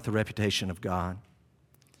concerned about the reputation of God.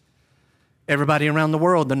 Everybody around the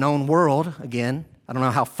world, the known world, again, I don't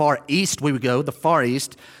know how far east we would go, the Far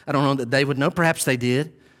East. I don't know that they would know. Perhaps they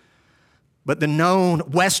did. But the known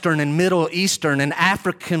Western and Middle Eastern and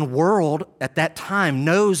African world at that time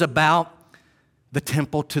knows about the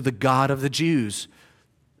temple to the God of the Jews.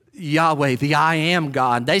 Yahweh, the I am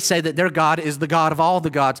God. They say that their God is the God of all the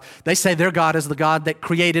gods. They say their God is the God that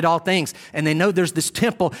created all things. And they know there's this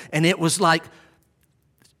temple, and it was like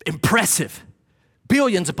impressive.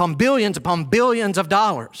 Billions upon billions upon billions of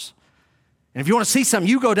dollars. And if you want to see something,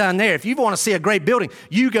 you go down there. If you want to see a great building,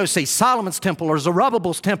 you go see Solomon's temple or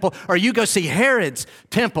Zerubbabel's temple, or you go see Herod's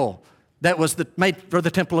temple that was made for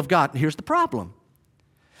the temple of God. And here's the problem.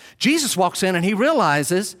 Jesus walks in and He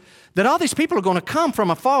realizes that all these people are going to come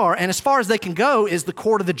from afar, and as far as they can go is the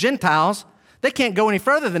court of the Gentiles. They can't go any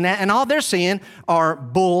further than that, and all they're seeing are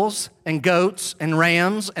bulls and goats and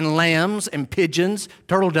rams and lambs and pigeons,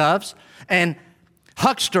 turtle doves, and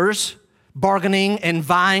hucksters bargaining and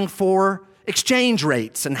vying for exchange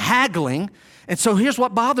rates and haggling. And so here's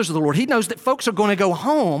what bothers the Lord. He knows that folks are going to go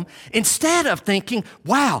home instead of thinking,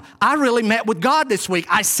 wow, I really met with God this week.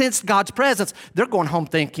 I sensed God's presence. They're going home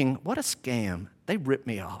thinking, what a scam. They ripped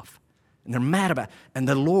me off. And they're mad about it. And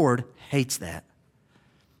the Lord hates that.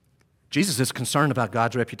 Jesus is concerned about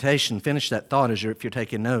God's reputation. Finish that thought if you're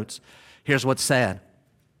taking notes. Here's what's sad.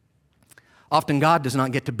 Often God does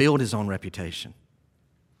not get to build his own reputation.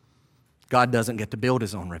 God doesn't get to build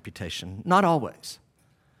his own reputation. Not always.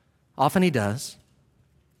 Often he does.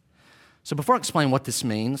 So before I explain what this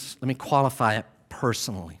means, let me qualify it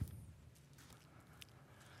personally.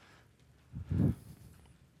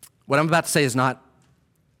 What I'm about to say is not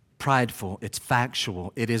prideful, it's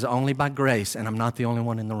factual. It is only by grace, and I'm not the only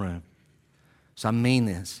one in the room. So I mean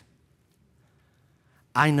this.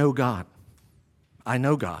 I know God. I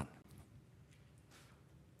know God.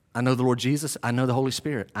 I know the Lord Jesus. I know the Holy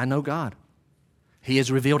Spirit. I know God. He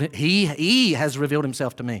has revealed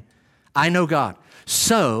himself to me. I know God.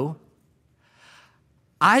 So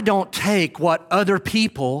I don't take what other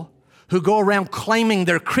people who go around claiming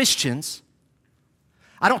they're Christians,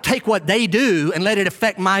 I don't take what they do and let it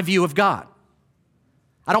affect my view of God.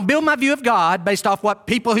 I don't build my view of God based off what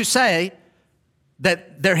people who say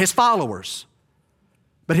that they're his followers.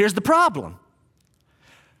 But here's the problem.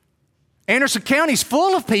 Anderson County is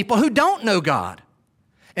full of people who don't know God.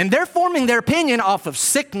 And they're forming their opinion off of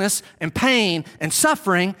sickness and pain and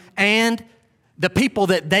suffering and the people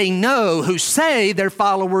that they know who say they're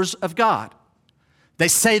followers of God. They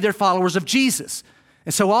say they're followers of Jesus.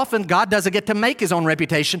 And so often God doesn't get to make his own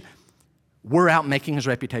reputation. We're out making his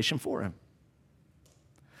reputation for him.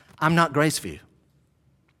 I'm not Graceview.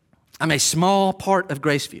 I'm a small part of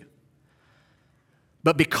Graceview.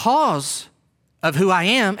 But because of who I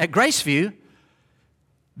am at Graceview,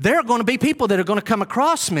 there are going to be people that are going to come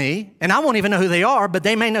across me, and I won't even know who they are, but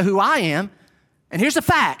they may know who I am. And here's the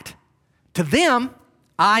fact. To them,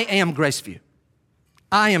 I am Graceview.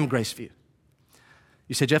 I am Graceview.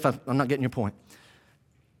 You say, Jeff, I'm not getting your point.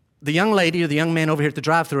 The young lady or the young man over here at the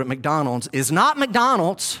drive-thru at McDonald's is not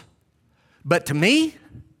McDonald's, but to me,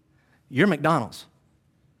 you're McDonald's.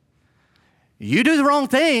 You do the wrong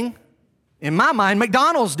thing. In my mind,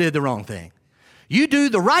 McDonald's did the wrong thing. You do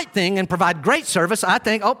the right thing and provide great service, I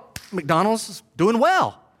think, oh, McDonald's is doing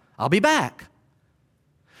well. I'll be back.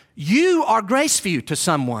 You are Graceview to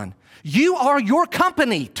someone. You are your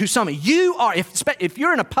company to someone. You are, if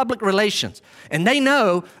you're in a public relations and they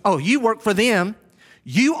know, oh, you work for them,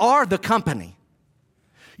 you are the company.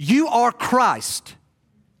 You are Christ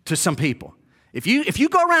to some people. If you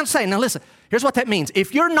go around saying, now listen, here's what that means.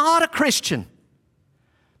 If you're not a Christian,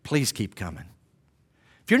 please keep coming.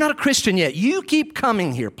 If you're not a Christian yet, you keep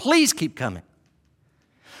coming here. Please keep coming.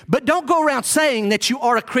 But don't go around saying that you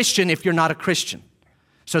are a Christian if you're not a Christian,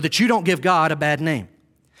 so that you don't give God a bad name.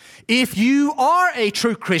 If you are a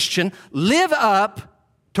true Christian, live up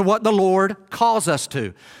to what the Lord calls us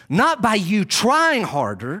to. Not by you trying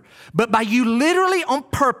harder, but by you literally on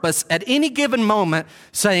purpose at any given moment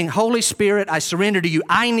saying, Holy Spirit, I surrender to you.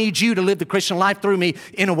 I need you to live the Christian life through me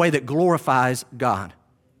in a way that glorifies God.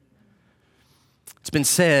 It's been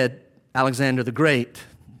said, Alexander the great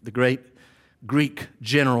Greek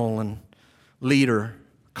general and leader,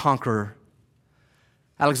 conqueror,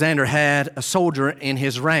 Alexander had a soldier in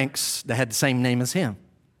his ranks that had the same name as him.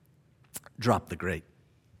 Drop the Great.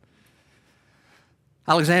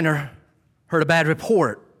 Alexander heard a bad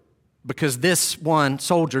report because this one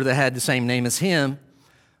soldier that had the same name as him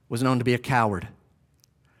was known to be a coward.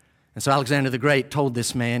 And so Alexander the Great told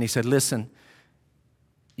this man, he said, listen,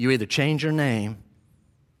 you either change your name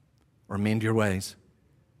or mend your ways.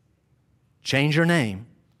 Change your name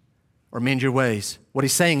or mend your ways. What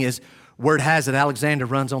he's saying is, word has it Alexander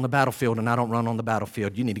runs on the battlefield and I don't run on the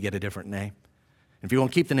battlefield. You need to get a different name. If you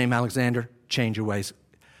want to keep the name Alexander, change your ways.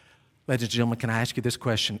 Ladies and gentlemen, can I ask you this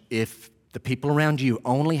question? If the people around you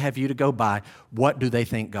only have you to go by, what do they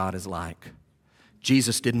think God is like?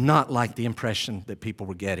 Jesus did not like the impression that people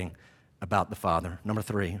were getting about the Father. Number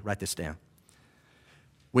 3, write this down.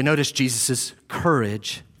 We notice Jesus'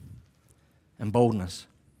 courage and boldness.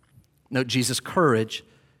 Note Jesus' courage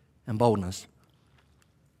and boldness.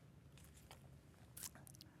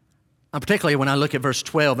 And particularly when I look at verse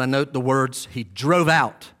 12, I note the words, he drove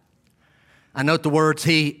out. I note the words,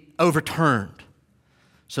 he overturned.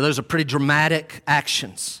 So those are pretty dramatic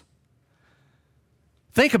actions.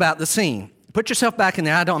 Think about the scene. Put yourself back in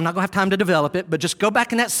there. I'm not going to have time to develop it, but just go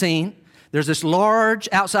back in that scene. There's this large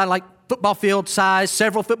outside, like football field size,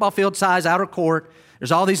 several football field size outer court.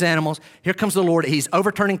 There's all these animals. Here comes the Lord. He's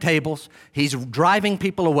overturning tables. He's driving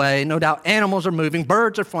people away. No doubt animals are moving.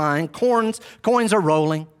 Birds are flying. Coins are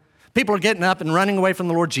rolling. People are getting up and running away from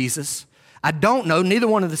the Lord Jesus. I don't know, neither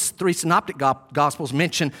one of the three synoptic gospels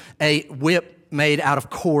mention a whip made out of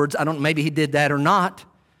cords. I don't know, maybe he did that or not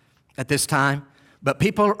at this time, but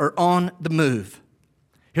people are on the move.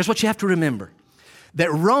 Here's what you have to remember.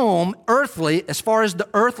 That Rome, earthly, as far as the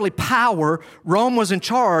earthly power, Rome was in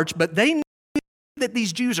charge, but they knew that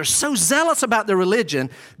these Jews are so zealous about their religion,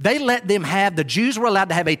 they let them have, the Jews were allowed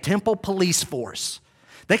to have a temple police force.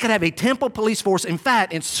 They could have a temple police force. In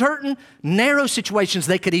fact, in certain narrow situations,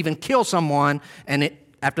 they could even kill someone, and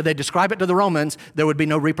after they describe it to the Romans, there would be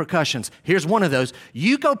no repercussions. Here's one of those.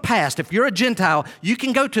 You go past, if you're a Gentile, you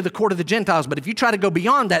can go to the court of the Gentiles, but if you try to go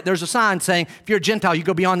beyond that, there's a sign saying, if you're a Gentile, you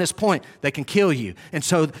go beyond this point, they can kill you. And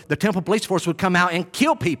so the temple police force would come out and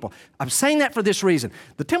kill people. I'm saying that for this reason.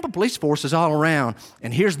 The temple police force is all around,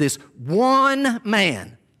 and here's this one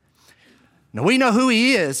man. Now, we know who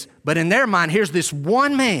he is, but in their mind, here's this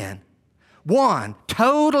one man, one,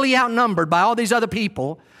 totally outnumbered by all these other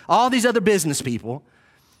people, all these other business people.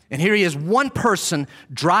 And here he is, one person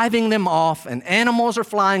driving them off, and animals are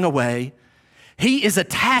flying away. He is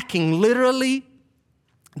attacking literally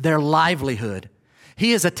their livelihood.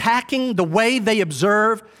 He is attacking the way they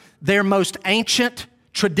observe their most ancient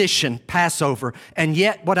tradition, Passover. And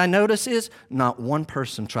yet, what I notice is not one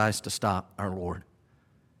person tries to stop our Lord.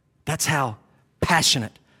 That's how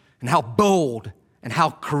passionate and how bold and how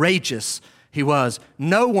courageous he was.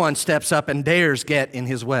 No one steps up and dares get in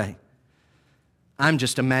his way. I'm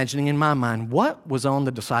just imagining in my mind, what was on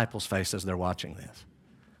the disciples' face as they're watching this?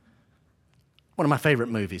 One of my favorite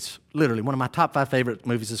movies, literally one of my top 5 favorite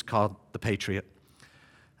movies is called The Patriot.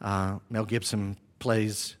 Mel Gibson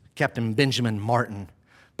plays Captain Benjamin Martin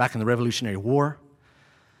back in the Revolutionary War.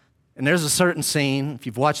 And there's a certain scene, if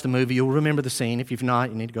you've watched the movie, you'll remember the scene. If you've not,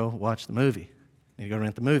 you need to go watch the movie. You need to go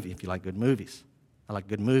rent the movie if you like good movies. I like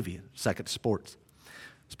good movie, second to sports.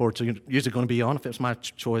 Sports are usually going to be on if it's my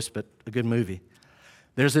choice, but a good movie.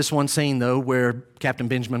 There's this one scene, though, where Captain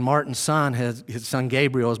Benjamin Martin's son, his son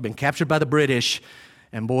Gabriel, has been captured by the British,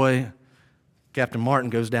 and boy, Captain Martin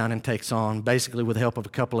goes down and takes on, basically with the help of a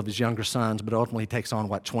couple of his younger sons, but ultimately he takes on,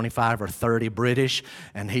 25 or 30 British,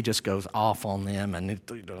 and he just goes off on them, and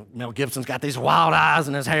Mel Gibson's got these wild eyes,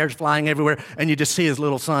 and his hair's flying everywhere, and you just see his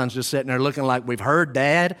little sons just sitting there looking like, we've heard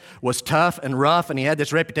Dad was tough and rough, and he had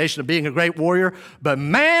this reputation of being a great warrior, but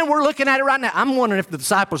man, we're looking at it right now. I'm wondering if the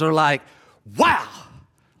disciples are like, wow,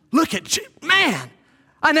 look at you, man,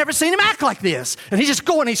 I never seen him act like this. And he's just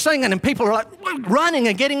going, he's singing, and people are like running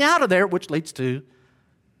and getting out of there, which leads to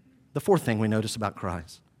the fourth thing we notice about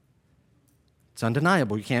Christ. It's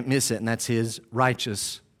undeniable, you can't miss it, and that's his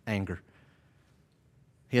righteous anger.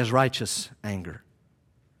 He has righteous anger.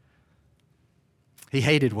 He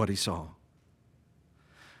hated what he saw.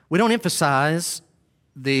 We don't emphasize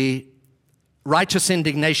the righteous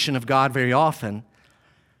indignation of God very often.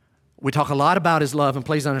 We talk a lot about his love, and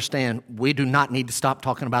please understand, we do not need to stop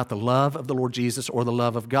talking about the love of the Lord Jesus or the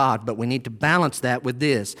love of God, but we need to balance that with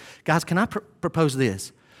this. Guys, can I propose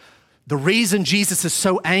this? The reason Jesus is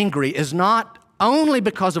so angry is not only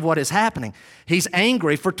because of what is happening. He's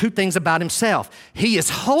angry for 2 things about himself. He is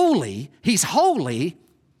holy, he's holy,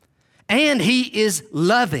 and he is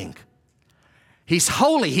loving. He's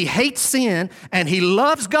holy, he hates sin, and he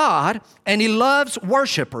loves God, and he loves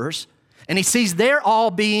worshipers. And he sees they're all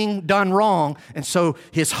being done wrong. And so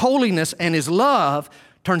his holiness and his love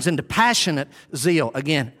turns into passionate zeal.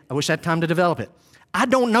 Again, I wish I had time to develop it. I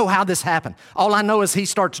don't know how this happened. All I know is he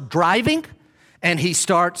starts driving and he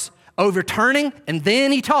starts overturning and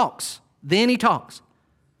then he talks. Then he talks.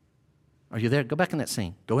 Are you there? Go back in that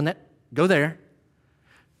scene. Go there.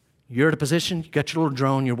 You're at a position, you got your little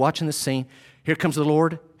drone, you're watching this scene. Here comes the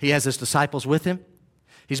Lord. He has his disciples with him.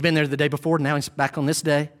 He's been there the day before, now he's back on this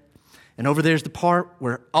day. And over there's the part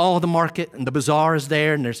where all the market and the bazaar is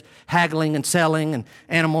there, and there's haggling and selling and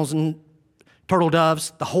animals and turtle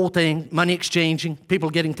doves, the whole thing, money exchanging, people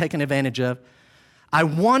getting taken advantage of. I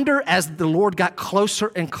wonder, as the Lord got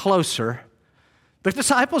closer and closer, the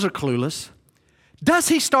disciples are clueless. Does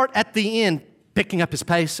he start at the end picking up his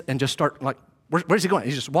pace and just start like, where's he going?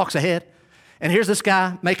 He just walks ahead. And here's this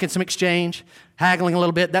guy making some exchange, haggling a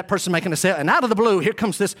little bit, that person making a sale, and out of the blue, here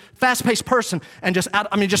comes this fast-paced person and just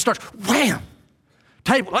starts, wham,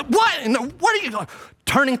 table, like, what are you doing?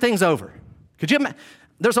 Turning things over. Could you imagine?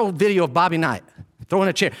 There's an old video of Bobby Knight throwing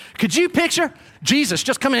a chair. Could you picture Jesus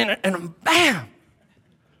just coming in and bam,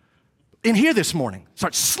 in here this morning,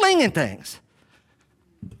 starts slinging things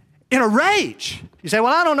in a rage. You say,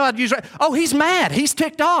 well, I don't know how to use rage. Oh, he's mad, he's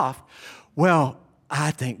ticked off. Well,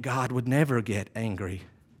 I think God would never get angry.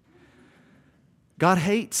 God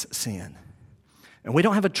hates sin. And we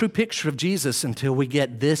don't have a true picture of Jesus until we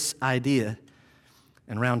get this idea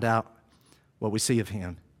and round out what we see of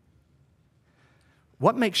him.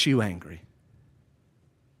 What makes you angry?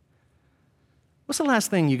 What's the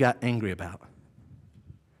last thing you got angry about?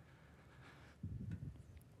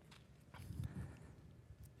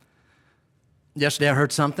 Yesterday I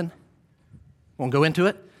heard something. Won't go into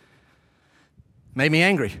it. Made me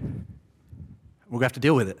angry. We're going to have to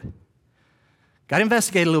deal with it. Got to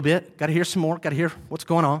investigate a little bit. Got to hear some more. Got to hear what's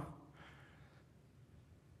going on.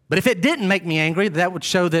 But if it didn't make me angry, that would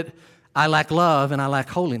show that I lack love and I lack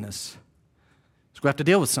holiness. So we're going to have to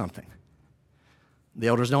deal with something. The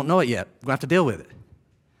elders don't know it yet. We're going to have to deal with it.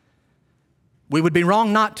 We would be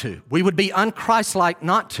wrong not to. We would be unchristlike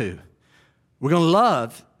not to. We're going to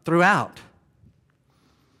love throughout.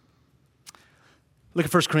 Look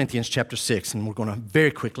at 1 Corinthians chapter 6, and we're going to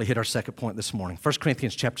very quickly hit our second point this morning. 1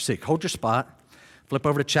 Corinthians chapter 6. Hold your spot. Flip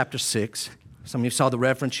over to chapter 6. Some of you saw the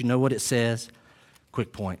reference. You know what it says.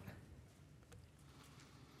 Quick point.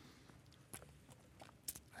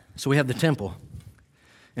 So we have the temple,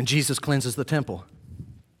 and Jesus cleanses the temple.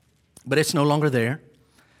 But it's no longer there.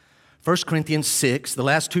 1 Corinthians 6, the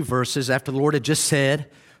last two verses after the Lord had just said,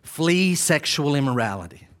 flee sexual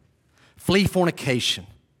immorality. Flee fornication.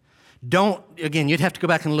 Don't, again, you'd have to go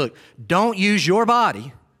back and look. Don't use your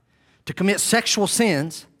body to commit sexual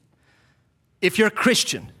sins if you're a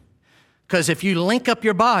Christian. Because if you link up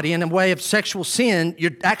your body in a way of sexual sin,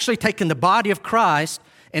 you're actually taking the body of Christ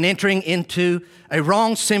and entering into a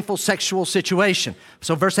wrong, sinful sexual situation.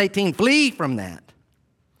 So verse 18, flee from that.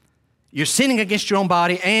 You're sinning against your own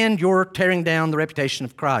body and you're tearing down the reputation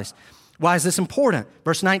of Christ. Why is this important?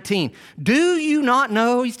 Verse 19, do you not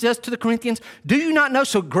know, he says to the Corinthians, do you not know,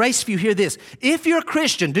 so grace if you hear this, if you're a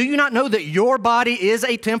Christian, do you not know that your body is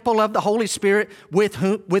a temple of the Holy Spirit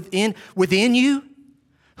within you,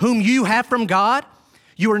 whom you have from God?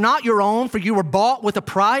 You are not your own, for you were bought with a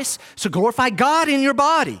price, so glorify God in your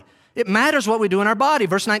body. It matters what we do in our body.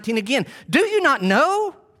 Verse 19 again, do you not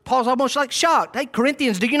know? Paul's almost like shocked. Hey,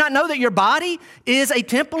 Corinthians, do you not know that your body is a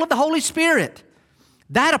temple of the Holy Spirit?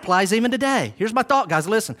 That applies even today. Here's my thought, guys.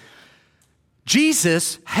 Listen.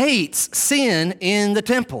 Jesus hates sin in the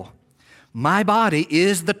temple. My body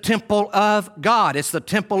is the temple of God. It's the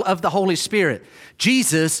temple of the Holy Spirit.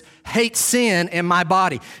 Jesus hates sin in my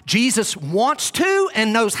body. Jesus wants to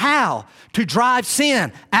and knows how to drive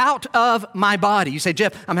sin out of my body. You say,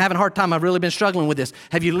 Jeff, I'm having a hard time. I've really been struggling with this.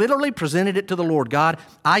 Have you literally presented it to the Lord? God,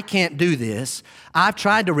 I can't do this. I've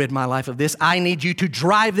tried to rid my life of this. I need you to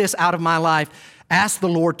drive this out of my life. Ask the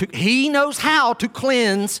Lord to, He knows how to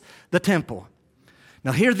cleanse the temple.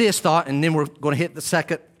 Now hear this thought, and then we're going to hit the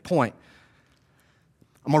second point.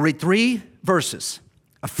 I'm going to read 3 verses,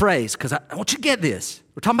 a phrase, because I want you to get this.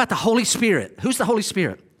 We're talking about the Holy Spirit. Who's the Holy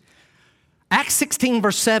Spirit? Acts 16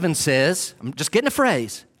 verse 7 says, I'm just getting a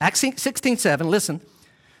phrase. Acts 16, 7, listen.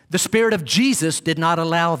 The Spirit of Jesus did not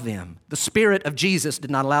allow them. The Spirit of Jesus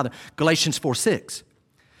did not allow them. Galatians 4, 6.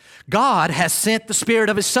 God has sent the Spirit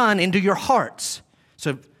of His Son into your hearts.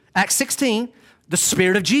 So Acts 16, the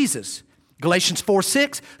Spirit of Jesus. Galatians 4,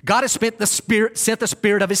 6, God has sent the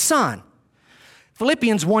Spirit of His Son.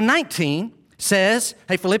 Philippians 1:19 says,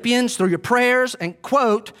 hey, Philippians, through your prayers and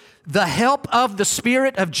quote, the help of the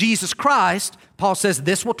Spirit of Jesus Christ, Paul says,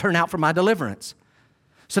 this will turn out for my deliverance.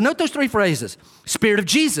 So note those 3 phrases. Spirit of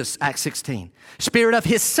Jesus, Acts 16. Spirit of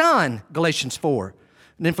His Son, Galatians 4.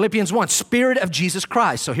 And then Philippians 1, Spirit of Jesus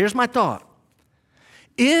Christ. So here's my thought.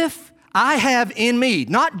 If I have in me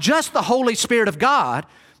not just the Holy Spirit of God,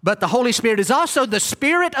 but the Holy Spirit is also the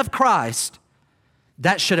Spirit of Christ,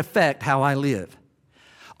 that should affect how I live.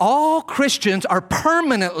 All Christians are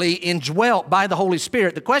permanently indwelt by the Holy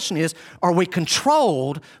Spirit. The question is, are we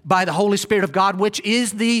controlled by the Holy Spirit of God, which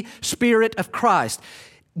is the Spirit of Christ?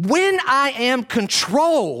 When I am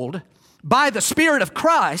controlled by the Spirit of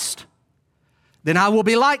Christ, then I will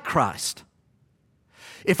be like Christ.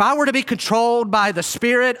 If I were to be controlled by the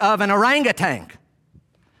spirit of an orangutan,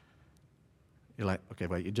 you're like, okay,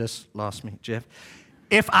 wait, you just lost me, Jeff.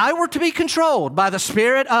 If I were to be controlled by the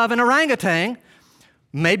spirit of an orangutan,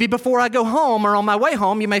 maybe before I go home or on my way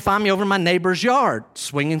home, you may find me over in my neighbor's yard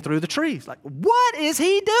swinging through the trees. Like, what is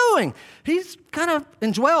he doing? He's kind of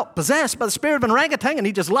indwelt, possessed by the spirit of an orangutan, and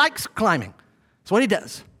he just likes climbing. That's what he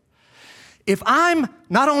does. If I'm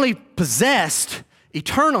not only possessed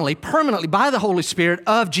eternally, permanently by the Holy Spirit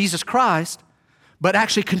of Jesus Christ, but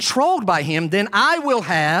actually controlled by Him, then I will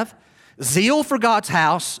have zeal for God's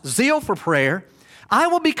house, zeal for prayer. I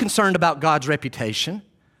will be concerned about God's reputation.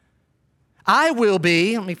 I will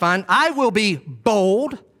be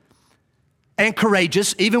bold and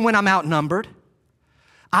courageous even when I'm outnumbered.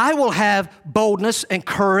 I will have boldness and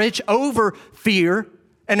courage over fear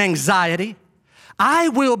and anxiety. I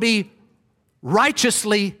will be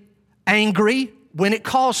righteously angry when it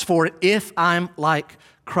calls for it if I'm like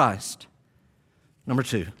Christ. Number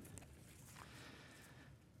 2,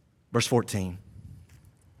 verse 14.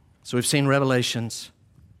 So we've seen revelations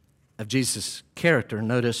of Jesus' character.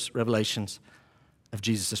 Notice revelations of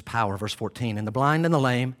Jesus' power. Verse 14, and the blind and the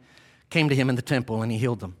lame came to him in the temple, and he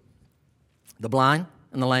healed them. The blind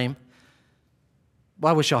and the lame.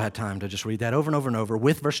 Well, I wish y'all had time to just read that over and over and over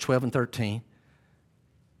with verse 12 and 13.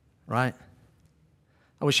 Right?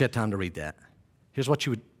 I wish you had time to read that. Here's what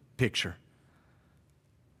you would picture.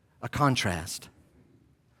 A contrast.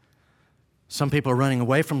 Some people are running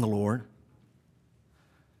away from the Lord.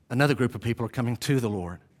 Another group of people are coming to the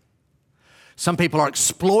Lord. Some people are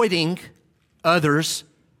exploiting others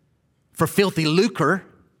for filthy lucre.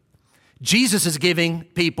 Jesus is giving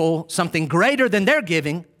people something greater than they're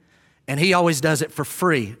giving, and he always does it for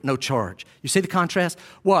free, no charge. You see the contrast?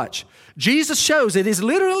 Watch. Jesus shows it is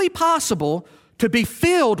literally possible to be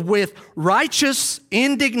filled with righteous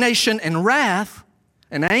indignation and wrath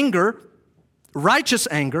and anger, righteous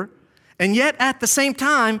anger, and yet at the same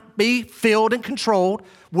time be filled and controlled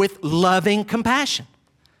with loving compassion.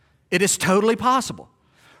 It is totally possible.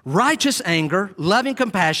 Righteous anger, loving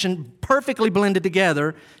compassion, perfectly blended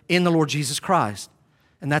together in the Lord Jesus Christ.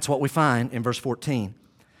 And that's what we find in verse 14.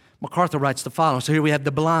 MacArthur writes the following. So here we have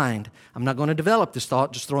the blind. I'm not going to develop this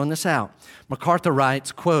thought, just throwing this out. MacArthur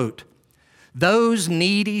writes, quote, those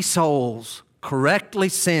needy souls correctly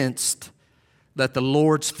sensed that the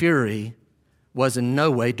Lord's fury was in no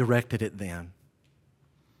way directed at them.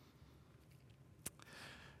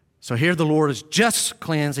 So here the Lord is just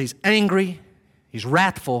cleansed. He's angry. He's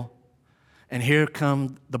wrathful. And here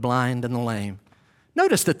come the blind and the lame.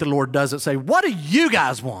 Notice that the Lord doesn't say, what do you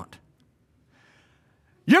guys want?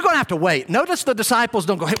 You're going to have to wait. Notice the disciples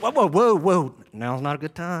don't go, hey, whoa, whoa, whoa, whoa. Now's not a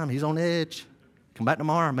good time. He's on edge. Come back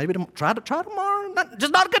tomorrow. Maybe try tomorrow.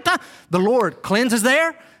 Just not a good time. The Lord cleanses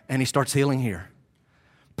there, and he starts healing here.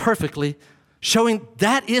 Perfectly showing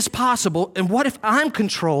that is possible. And what if I'm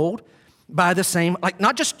controlled by the same, like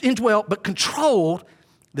not just indwelt, but controlled?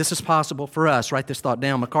 This is possible for us. Write this thought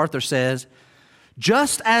down. MacArthur says,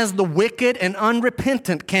 just as the wicked and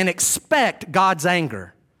unrepentant can expect God's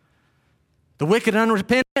anger. The wicked and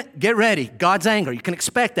unrepentant, get ready. God's anger. You can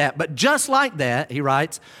expect that. But just like that, he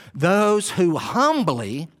writes, those who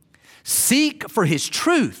humbly seek for his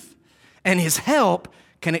truth and his help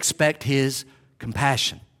can expect his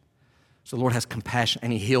compassion. So the Lord has compassion,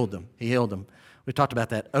 and he healed them. He healed them. We talked about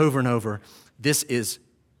that over and over. This is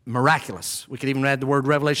miraculous. We could even add the word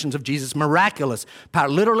revelations of Jesus. Miraculous power.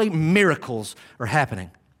 Literally miracles are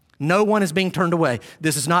happening. No one is being turned away.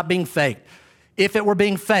 This is not being faked. If it were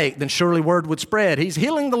being faked, then surely word would spread. He's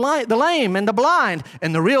healing the lame and the blind,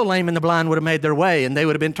 and the real lame and the blind would have made their way, and they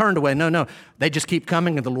would have been turned away. No. They just keep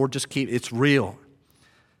coming, and the Lord just keeps, it's real.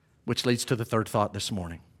 Which leads to the third thought this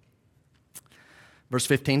morning. Verse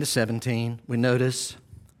 15 to 17, we notice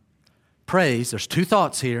praise. There's two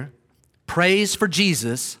thoughts here. Praise for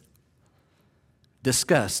Jesus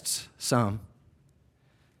disgusts some.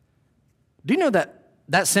 Do you know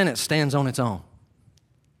that sentence stands on its own?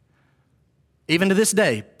 Even to this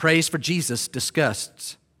day, praise for Jesus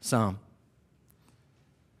disgusts some.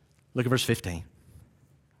 Look at verse 15.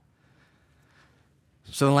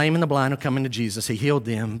 So the lame and the blind are coming to Jesus. He healed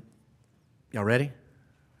them. Y'all ready?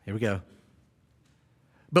 Here we go.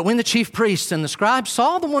 But when the chief priests and the scribes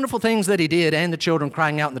saw the wonderful things that he did and the children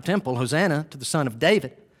crying out in the temple, Hosanna to the Son of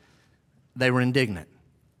David, they were indignant.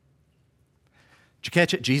 Did you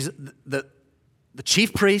catch it? Jesus, the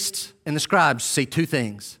chief priests and the scribes see two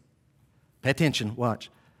things. Pay attention, watch.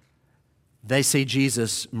 They see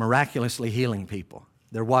Jesus miraculously healing people.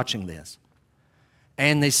 They're watching this.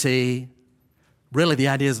 And they see, really the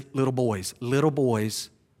idea is little boys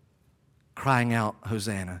crying out,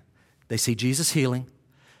 Hosanna. They see Jesus healing.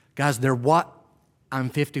 Guys, they're what? I'm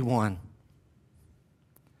 51.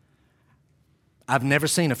 I've never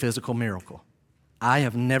seen a physical miracle. I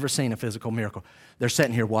have never seen a physical miracle. They're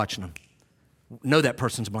sitting here watching them. Know that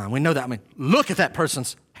person's blind. We know that. I mean, look at that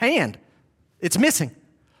person's hand. It's missing.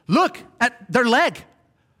 Look at their leg.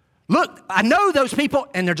 Look, I know those people,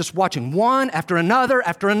 and they're just watching one after another,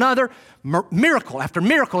 miracle after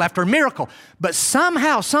miracle after miracle. But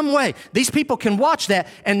somehow, some way, these people can watch that,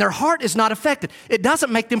 and their heart is not affected. It doesn't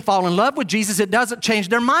make them fall in love with Jesus. It doesn't change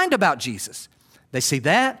their mind about Jesus. They see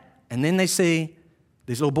that, and then they see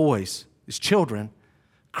these little boys, these children,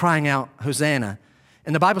 crying out, Hosanna.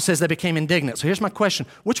 And the Bible says they became indignant. So here's my question.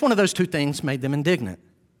 Which one of those two things made them indignant?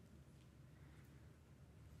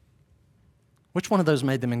 Which one of those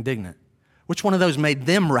made them indignant? Which one of those made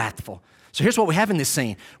them wrathful? So here's what we have in this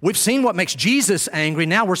scene. We've seen what makes Jesus angry.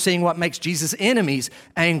 Now we're seeing what makes Jesus' enemies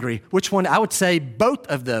angry. Which one? I would say both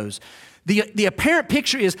of those. The apparent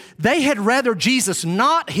picture is they had rather Jesus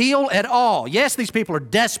not heal at all. Yes, these people are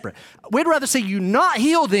desperate. We'd rather see you not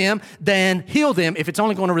heal them than heal them if it's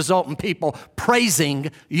only going to result in people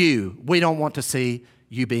praising you. We don't want to see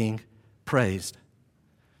you being praised.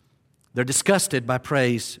 They're disgusted by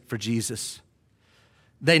praise for Jesus.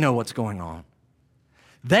 They know what's going on.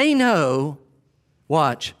 They know,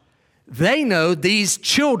 watch, they know these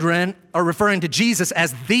children are referring to Jesus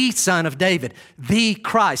as the Son of David, the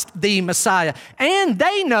Christ, the Messiah. And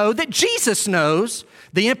they know that Jesus knows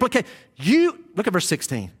the implication. Look at verse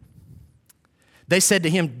 16. They said to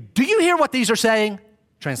him, do you hear what these are saying?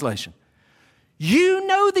 Translation. You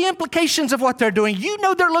know the implications of what they're doing. You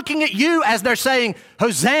know they're looking at you as they're saying,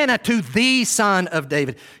 Hosanna to the Son of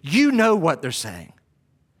David. You know what they're saying.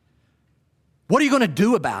 What are you going to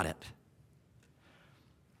do about it?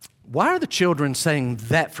 Why are the children saying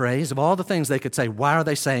that phrase? Of all the things they could say, why are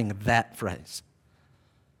they saying that phrase?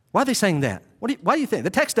 Why are they saying that? Why do you think? The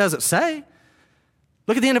text doesn't say.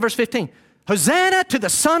 Look at the end of verse 15. Hosanna to the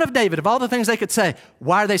Son of David. Of all the things they could say,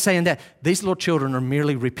 why are they saying that? These little children are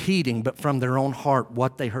merely repeating, but from their own heart,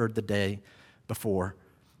 what they heard the day before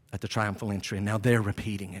at the triumphal entry. And now they're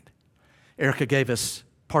repeating it. Erica gave us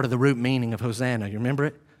part of the root meaning of Hosanna. You remember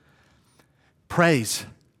it? Praise,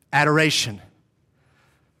 adoration.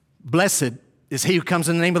 Blessed is he who comes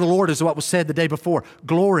in the name of the Lord, is what was said the day before.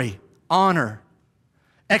 Glory, honor,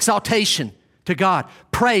 exaltation to God.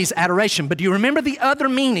 Praise, adoration. But do you remember the other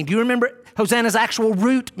meaning? Do you remember Hosanna's actual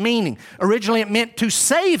root meaning? Originally it meant to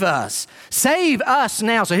save us. Save us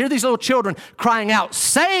now. So here are these little children crying out,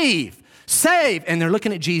 save, save. And they're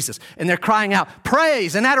looking at Jesus and they're crying out,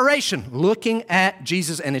 praise and adoration, looking at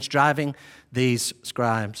Jesus, and it's driving these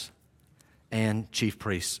scribes and chief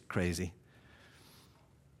priests crazy.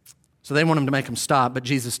 So they want him to make them stop, but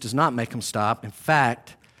Jesus does not make them stop. In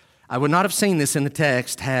fact, I would not have seen this in the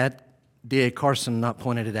text had D.A. Carson not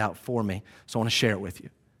pointed it out for me. So I want to share it with you.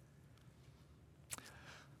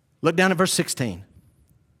 Look down at verse 16.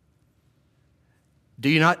 Do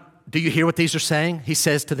you hear what these are saying? He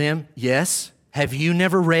says to them, yes. Have you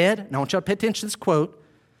never read? Now I want you to pay attention to this quote.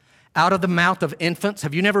 Out of the mouth of infants.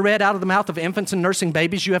 Have you never read, out of the mouth of infants and nursing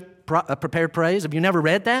babies you have prepared praise? Have you never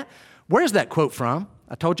read that? Where's that quote from?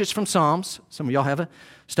 I told you it's from Psalms. Some of y'all have a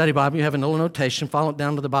study Bible. You have a little notation. Follow it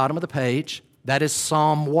down to the bottom of the page. That is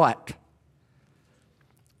Psalm what?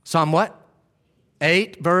 Psalm what?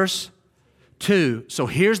 8 verse 2. So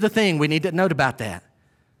here's the thing we need to note about that.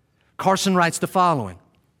 Carson writes the following.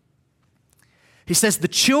 He says the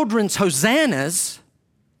children's hosannas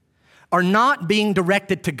are not being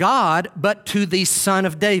directed to God, but to the Son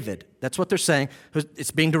of David. That's what they're saying.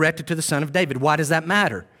 It's being directed to the Son of David. Why does that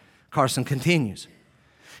matter? Carson continues.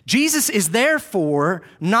 Jesus is therefore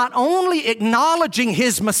not only acknowledging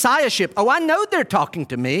his messiahship. Oh, I know they're talking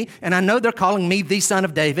to me, and I know they're calling me the Son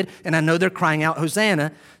of David, and I know they're crying out,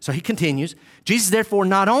 Hosanna. So he continues. Jesus therefore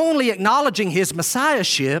not only acknowledging his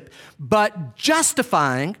messiahship, but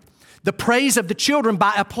justifying the praise of the children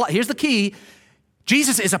by here's the key.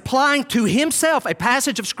 Jesus is applying to himself a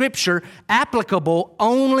passage of Scripture applicable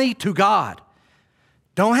only to God.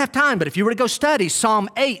 Don't have time, but if you were to go study Psalm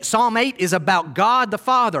 8 is about God the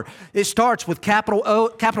Father. It starts with capital O,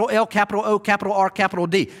 capital L, capital O, capital R, capital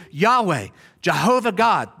D. Yahweh, Jehovah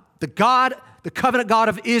God, the covenant God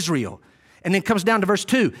of Israel. And then comes down to verse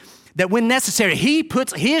 2, that when necessary, he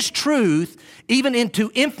puts his truth even into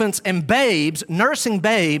infants and babes, nursing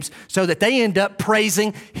babes, so that they end up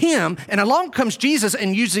praising him. And along comes Jesus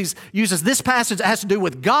and uses this passage that has to do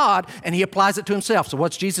with God, and he applies it to himself. So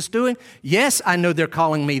what's Jesus doing? Yes, I know they're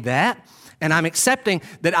calling me that, and I'm accepting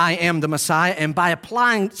that I am the Messiah. And by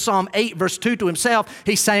applying Psalm 8, verse 2 to himself,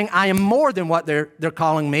 he's saying, I am more than what they're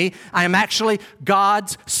calling me. I am actually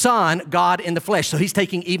God's Son, God in the flesh. So he's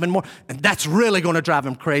taking even more. And that's really going to drive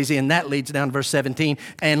him crazy. And that leads down to verse 17.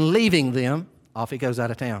 And leaving them, off he goes out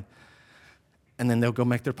of town. And then they'll go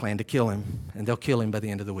make their plan to kill him. And they'll kill him by the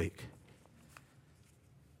end of the week.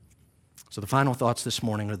 So the final thoughts this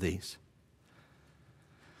morning are these.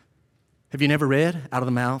 Have you never read out of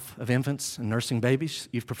the mouth of infants and nursing babies,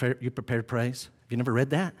 you prepared praise? Have you never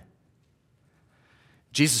read that?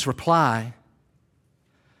 Jesus' reply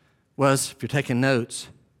was, if you're taking notes,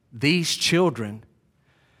 these children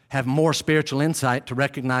have more spiritual insight to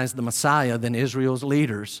recognize the Messiah than Israel's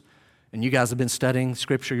leaders. And you guys have been studying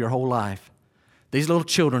Scripture your whole life. These little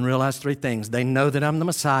children realize three things. They know that I'm the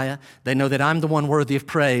Messiah. They know that I'm the one worthy of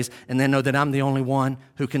praise. And they know that I'm the only one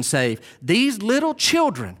who can save. These little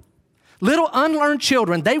children, Little unlearned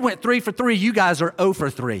children, they went 3 for 3. You guys are 0 for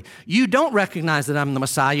 3. You don't recognize that I'm the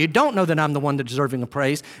Messiah. You don't know that I'm the one that's deserving of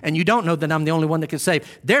praise. And you don't know that I'm the only one that can save.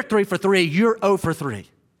 They're 3 for 3. You're 0 for 3.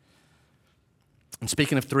 And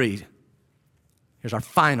speaking of 3, here's our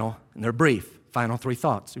final, and they're brief, final 3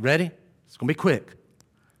 thoughts. You ready? It's going to be quick.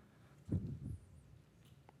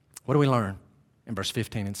 What do we learn in verse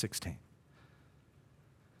 15 and 16?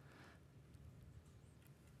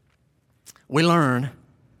 We learn,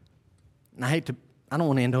 and I don't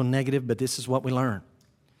want to end on negative, but this is what we learn.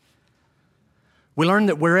 We learn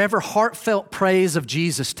that wherever heartfelt praise of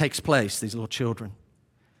Jesus takes place, these little children,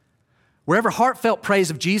 wherever heartfelt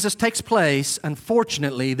praise of Jesus takes place,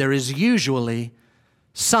 unfortunately, there is usually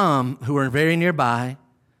some who are very nearby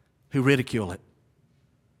who ridicule it.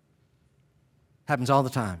 Happens all the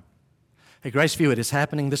time. Hey, Graceview, it is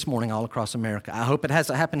happening this morning all across America. I hope it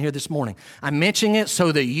hasn't happened here this morning. I'm mentioning it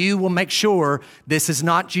so that you will make sure this is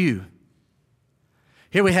not you.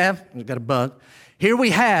 Here we have, we've got a bug. Here we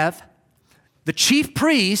have the chief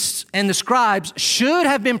priests and the scribes should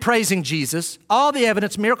have been praising Jesus, all the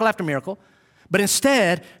evidence, miracle after miracle, but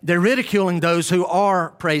instead they're ridiculing those who are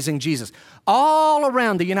praising Jesus. All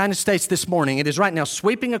around the United States this morning, it is right now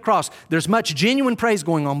sweeping across. There's much genuine praise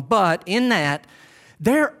going on, but in that,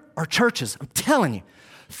 there are churches, I'm telling you,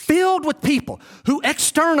 filled with people who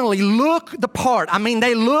externally look the part. I mean,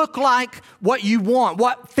 they look like what you want,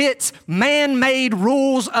 what fits man-made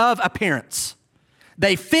rules of appearance.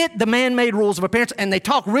 They fit the man-made rules of appearance, and they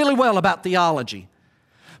talk really well about theology.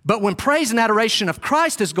 But when praise and adoration of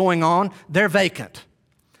Christ is going on, they're vacant.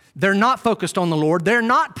 They're not focused on the Lord. They're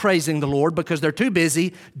not praising the Lord because they're too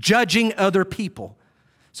busy judging other people.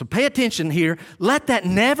 So pay attention here. Let that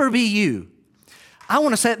never be you. I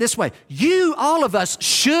want to say it this way. You, all of us,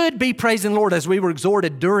 should be praising the Lord as we were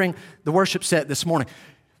exhorted during the worship set this morning.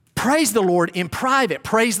 Praise the Lord in private.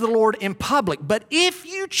 Praise the Lord in public. But if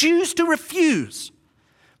you choose to refuse,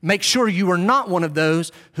 make sure you are not one of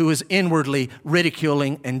those who is inwardly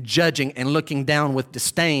ridiculing and judging and looking down with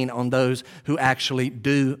disdain on those who actually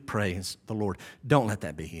do praise the Lord. Don't let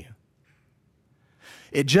that be you.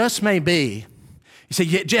 It just may be, you say,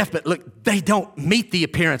 yeah, Jeff, but look, they don't meet the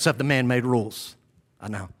appearance of the man-made rules. I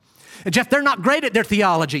know. And Jeff, they're not great at their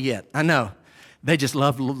theology yet. I know. They just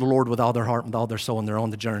love the Lord with all their heart and all their soul, and they're on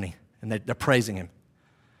the journey, and they're praising Him.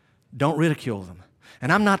 Don't ridicule them.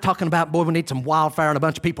 And I'm not talking about, boy, we need some wildfire and a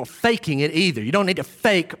bunch of people faking it either. You don't need to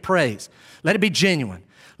fake praise. Let it be genuine.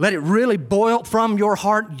 Let it really boil from your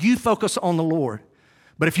heart. You focus on the Lord.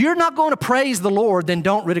 But if you're not going to praise the Lord, then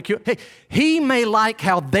don't ridicule. Hey, He may like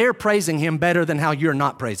how they're praising Him better than how you're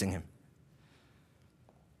not praising Him.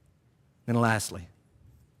 And lastly,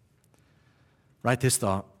 write this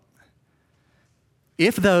thought.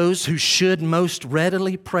 If those who should most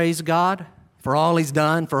readily praise God for all He's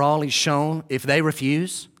done, for all He's shown, if they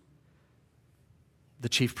refuse, the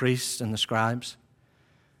chief priests and the scribes,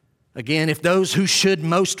 again, if those who should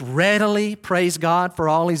most readily praise God for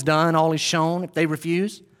all He's done, all He's shown, if they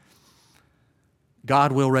refuse,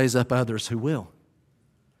 God will raise up others who will.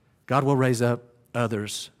 God will raise up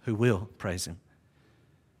others who will praise Him.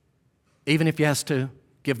 Even if He has to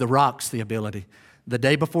give the rocks the ability. The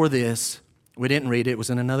day before this, we didn't read it, it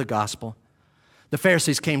was in another gospel. The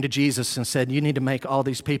Pharisees came to Jesus and said, you need to make all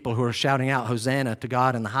these people who are shouting out Hosanna to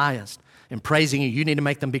God in the highest and praising you need to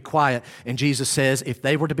make them be quiet. And Jesus says, if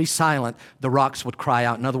they were to be silent, the rocks would cry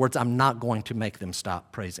out. In other words, I'm not going to make them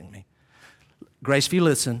stop praising me. Grace, if you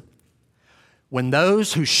listen, when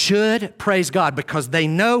those who should praise God because they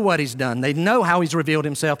know what He's done, they know how He's revealed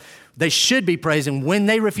Himself, they should be praising. When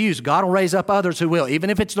they refuse, God will raise up others who will, even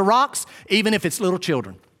if it's the rocks, even if it's little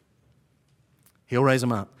children. He'll raise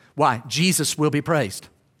them up. Why? Jesus will be praised.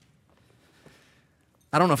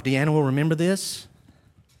 I don't know if Deanna will remember this.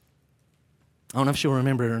 I don't know if she'll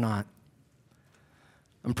remember it or not.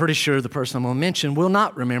 I'm pretty sure the person I'm going to mention will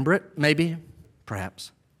not remember it. Maybe,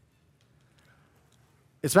 perhaps.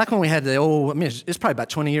 It's back when we had the old, it's probably about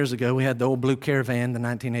 20 years ago, we had the old blue Caravan, the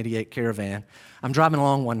 1988 Caravan. I'm driving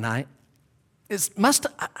along one night.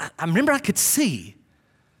 I remember I could see,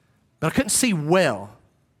 but I couldn't see well.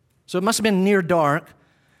 So it must have been near dark.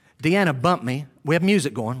 Deanna bumped me. We have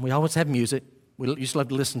music going. We always have music. We used to love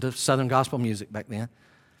to listen to Southern gospel music back then.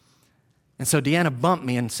 And so Deanna bumped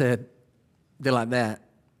me and said, did like that,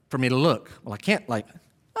 for me to look. Well, I can't I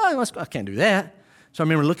can't do that. So I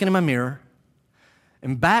remember looking in my mirror,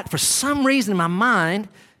 and back, for some reason in my mind,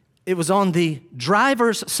 it was on the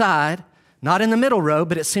driver's side, not in the middle row,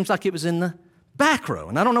 but it seems like it was in the back row.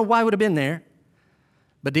 And I don't know why it would have been there.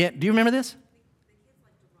 But do you remember this?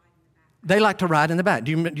 They like to ride in the back.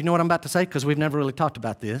 Do you know what I'm about to say? Because we've never really talked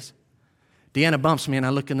about this. Deanna bumps me, and I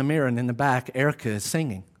look in the mirror, and in the back, Erica is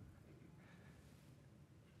singing.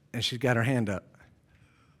 And she's got her hand up,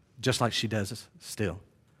 just like she does still.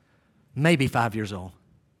 Maybe 5 years old,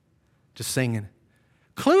 just singing.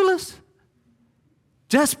 Clueless,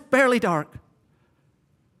 just barely dark.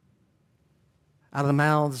 Out of the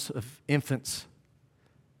mouths of infants,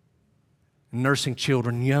 nursing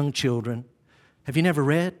children, young children. Have you never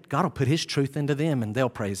read? God will put His truth into them and they'll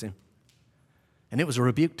praise Him. And it was a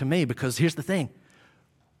rebuke to me because here's the thing.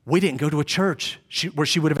 We didn't go to a church where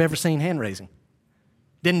she would have ever seen hand raising.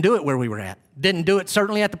 Didn't do it where we were at. Didn't do it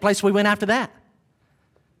certainly at the place we went after that.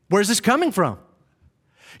 Where's this coming from?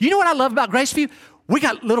 You know what I love about Graceview? We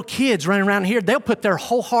got little kids running around here. They'll put their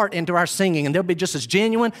whole heart into our singing, and they'll be just as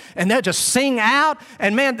genuine, and they'll just sing out,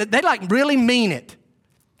 and man, they like really mean it.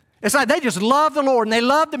 It's like they just love the Lord, and they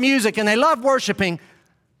love the music, and they love worshiping.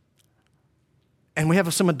 And we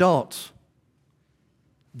have some adults.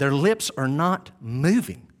 Their lips are not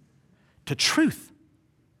moving to truth.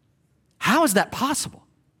 How is that possible?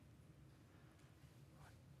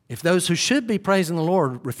 If those who should be praising the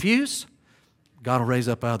Lord refuse, God will raise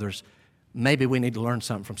up others. Maybe we need to learn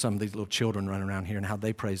something from some of these little children running around here and how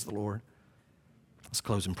they praise the Lord. Let's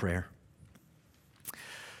close in prayer.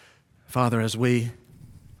 Father, as we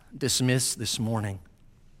dismiss this morning,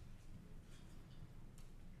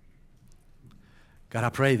 God, I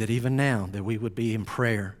pray that even now that we would be in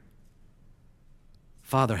prayer.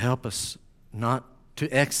 Father, help us not to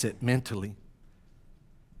exit mentally.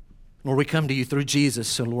 Lord, we come to you through Jesus,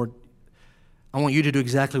 so Lord, I want you to do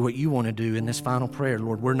exactly what you want to do in this final prayer.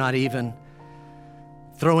 Lord, we're not even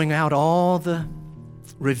throwing out all the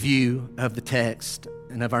review of the text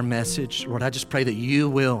and of our message. Lord, I just pray that you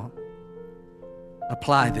will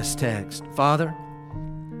apply this text. Father,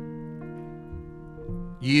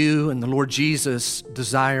 you and the Lord Jesus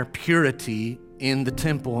desire purity in the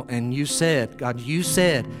temple, and you said, God, you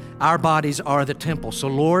said our bodies are the temple. So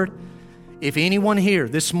Lord, if anyone here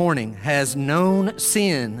this morning has known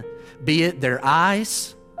sin, be it their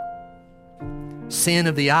eyes, sin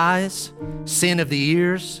of the eyes, sin of the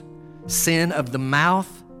ears, sin of the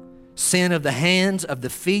mouth, sin of the hands, of the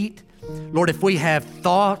feet. Lord, if we have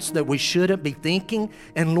thoughts that we shouldn't be thinking,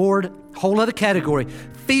 and Lord, whole other category,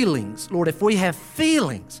 feelings. Lord, if we have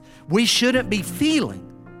feelings we shouldn't be feeling,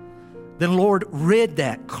 then Lord, rid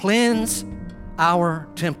that, cleanse our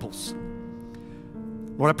temples.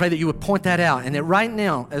 Lord, I pray that you would point that out, and that right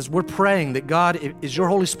now, as we're praying, that God, as your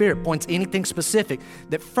Holy Spirit points anything specific,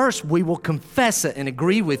 that first we will confess it and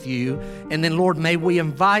agree with you, and then, Lord, may we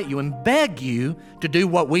invite you and beg you to do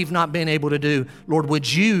what we've not been able to do. Lord,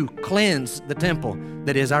 would you cleanse the temple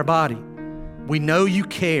that is our body? We know you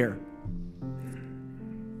care.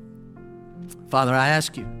 Father, I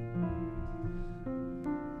ask you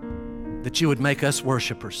that you would make us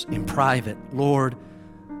worshipers in private. Lord,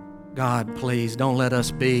 God, please don't let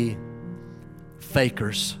us be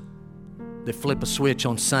fakers that flip a switch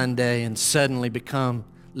on Sunday and suddenly become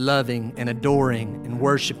loving and adoring and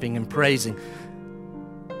worshiping and praising.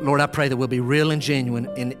 Lord, I pray that we'll be real and genuine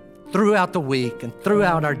and throughout the week and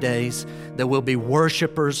throughout our days, that we'll be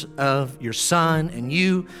worshipers of your Son and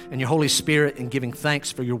you and your Holy Spirit, and giving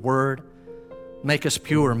thanks for your word. Make us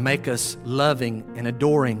pure, make us loving and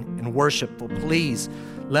adoring and worshipful. Please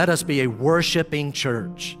let us be a worshiping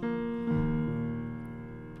church.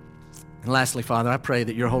 And lastly, Father, I pray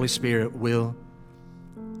that your Holy Spirit will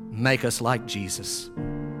make us like Jesus.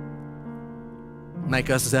 Make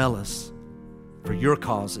us zealous for your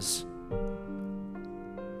causes.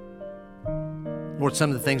 Lord,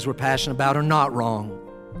 some of the things we're passionate about are not wrong.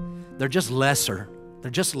 They're just lesser.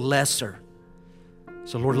 They're just lesser.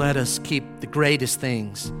 So Lord, let us keep the greatest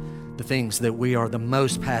things, the things that we are the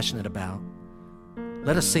most passionate about.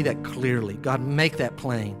 Let us see that clearly. God, make that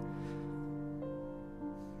plain.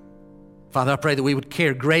 Father, I pray that we would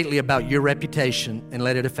care greatly about your reputation and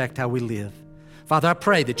let it affect how we live. Father, I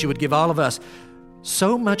pray that you would give all of us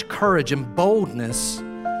so much courage and boldness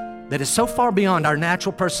that is so far beyond our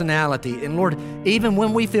natural personality. And Lord, even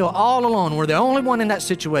when we feel all alone, we're the only one in that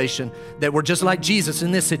situation, that we're just like Jesus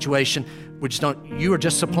in this situation, you are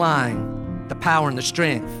just supplying the power and the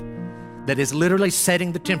strength that is literally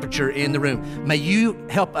setting the temperature in the room. May you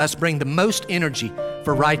help us bring the most energy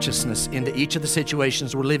for righteousness into each of the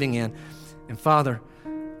situations we're living in. And Father,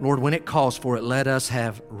 Lord, when it calls for it, let us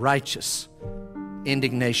have righteous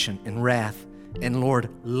indignation and wrath, and Lord,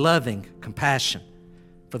 loving compassion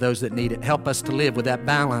for those that need it. Help us to live with that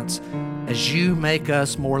balance as you make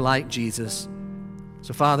us more like Jesus.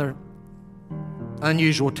 So Father,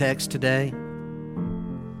 unusual text today,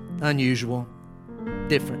 unusual,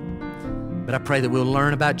 different. But I pray that we'll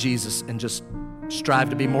learn about Jesus and just strive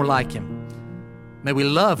to be more like him. May we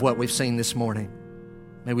love what we've seen this morning.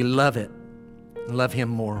 May we love it and love Him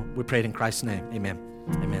more. We pray it in Christ's name. Amen.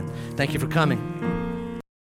 Amen. Thank you for coming.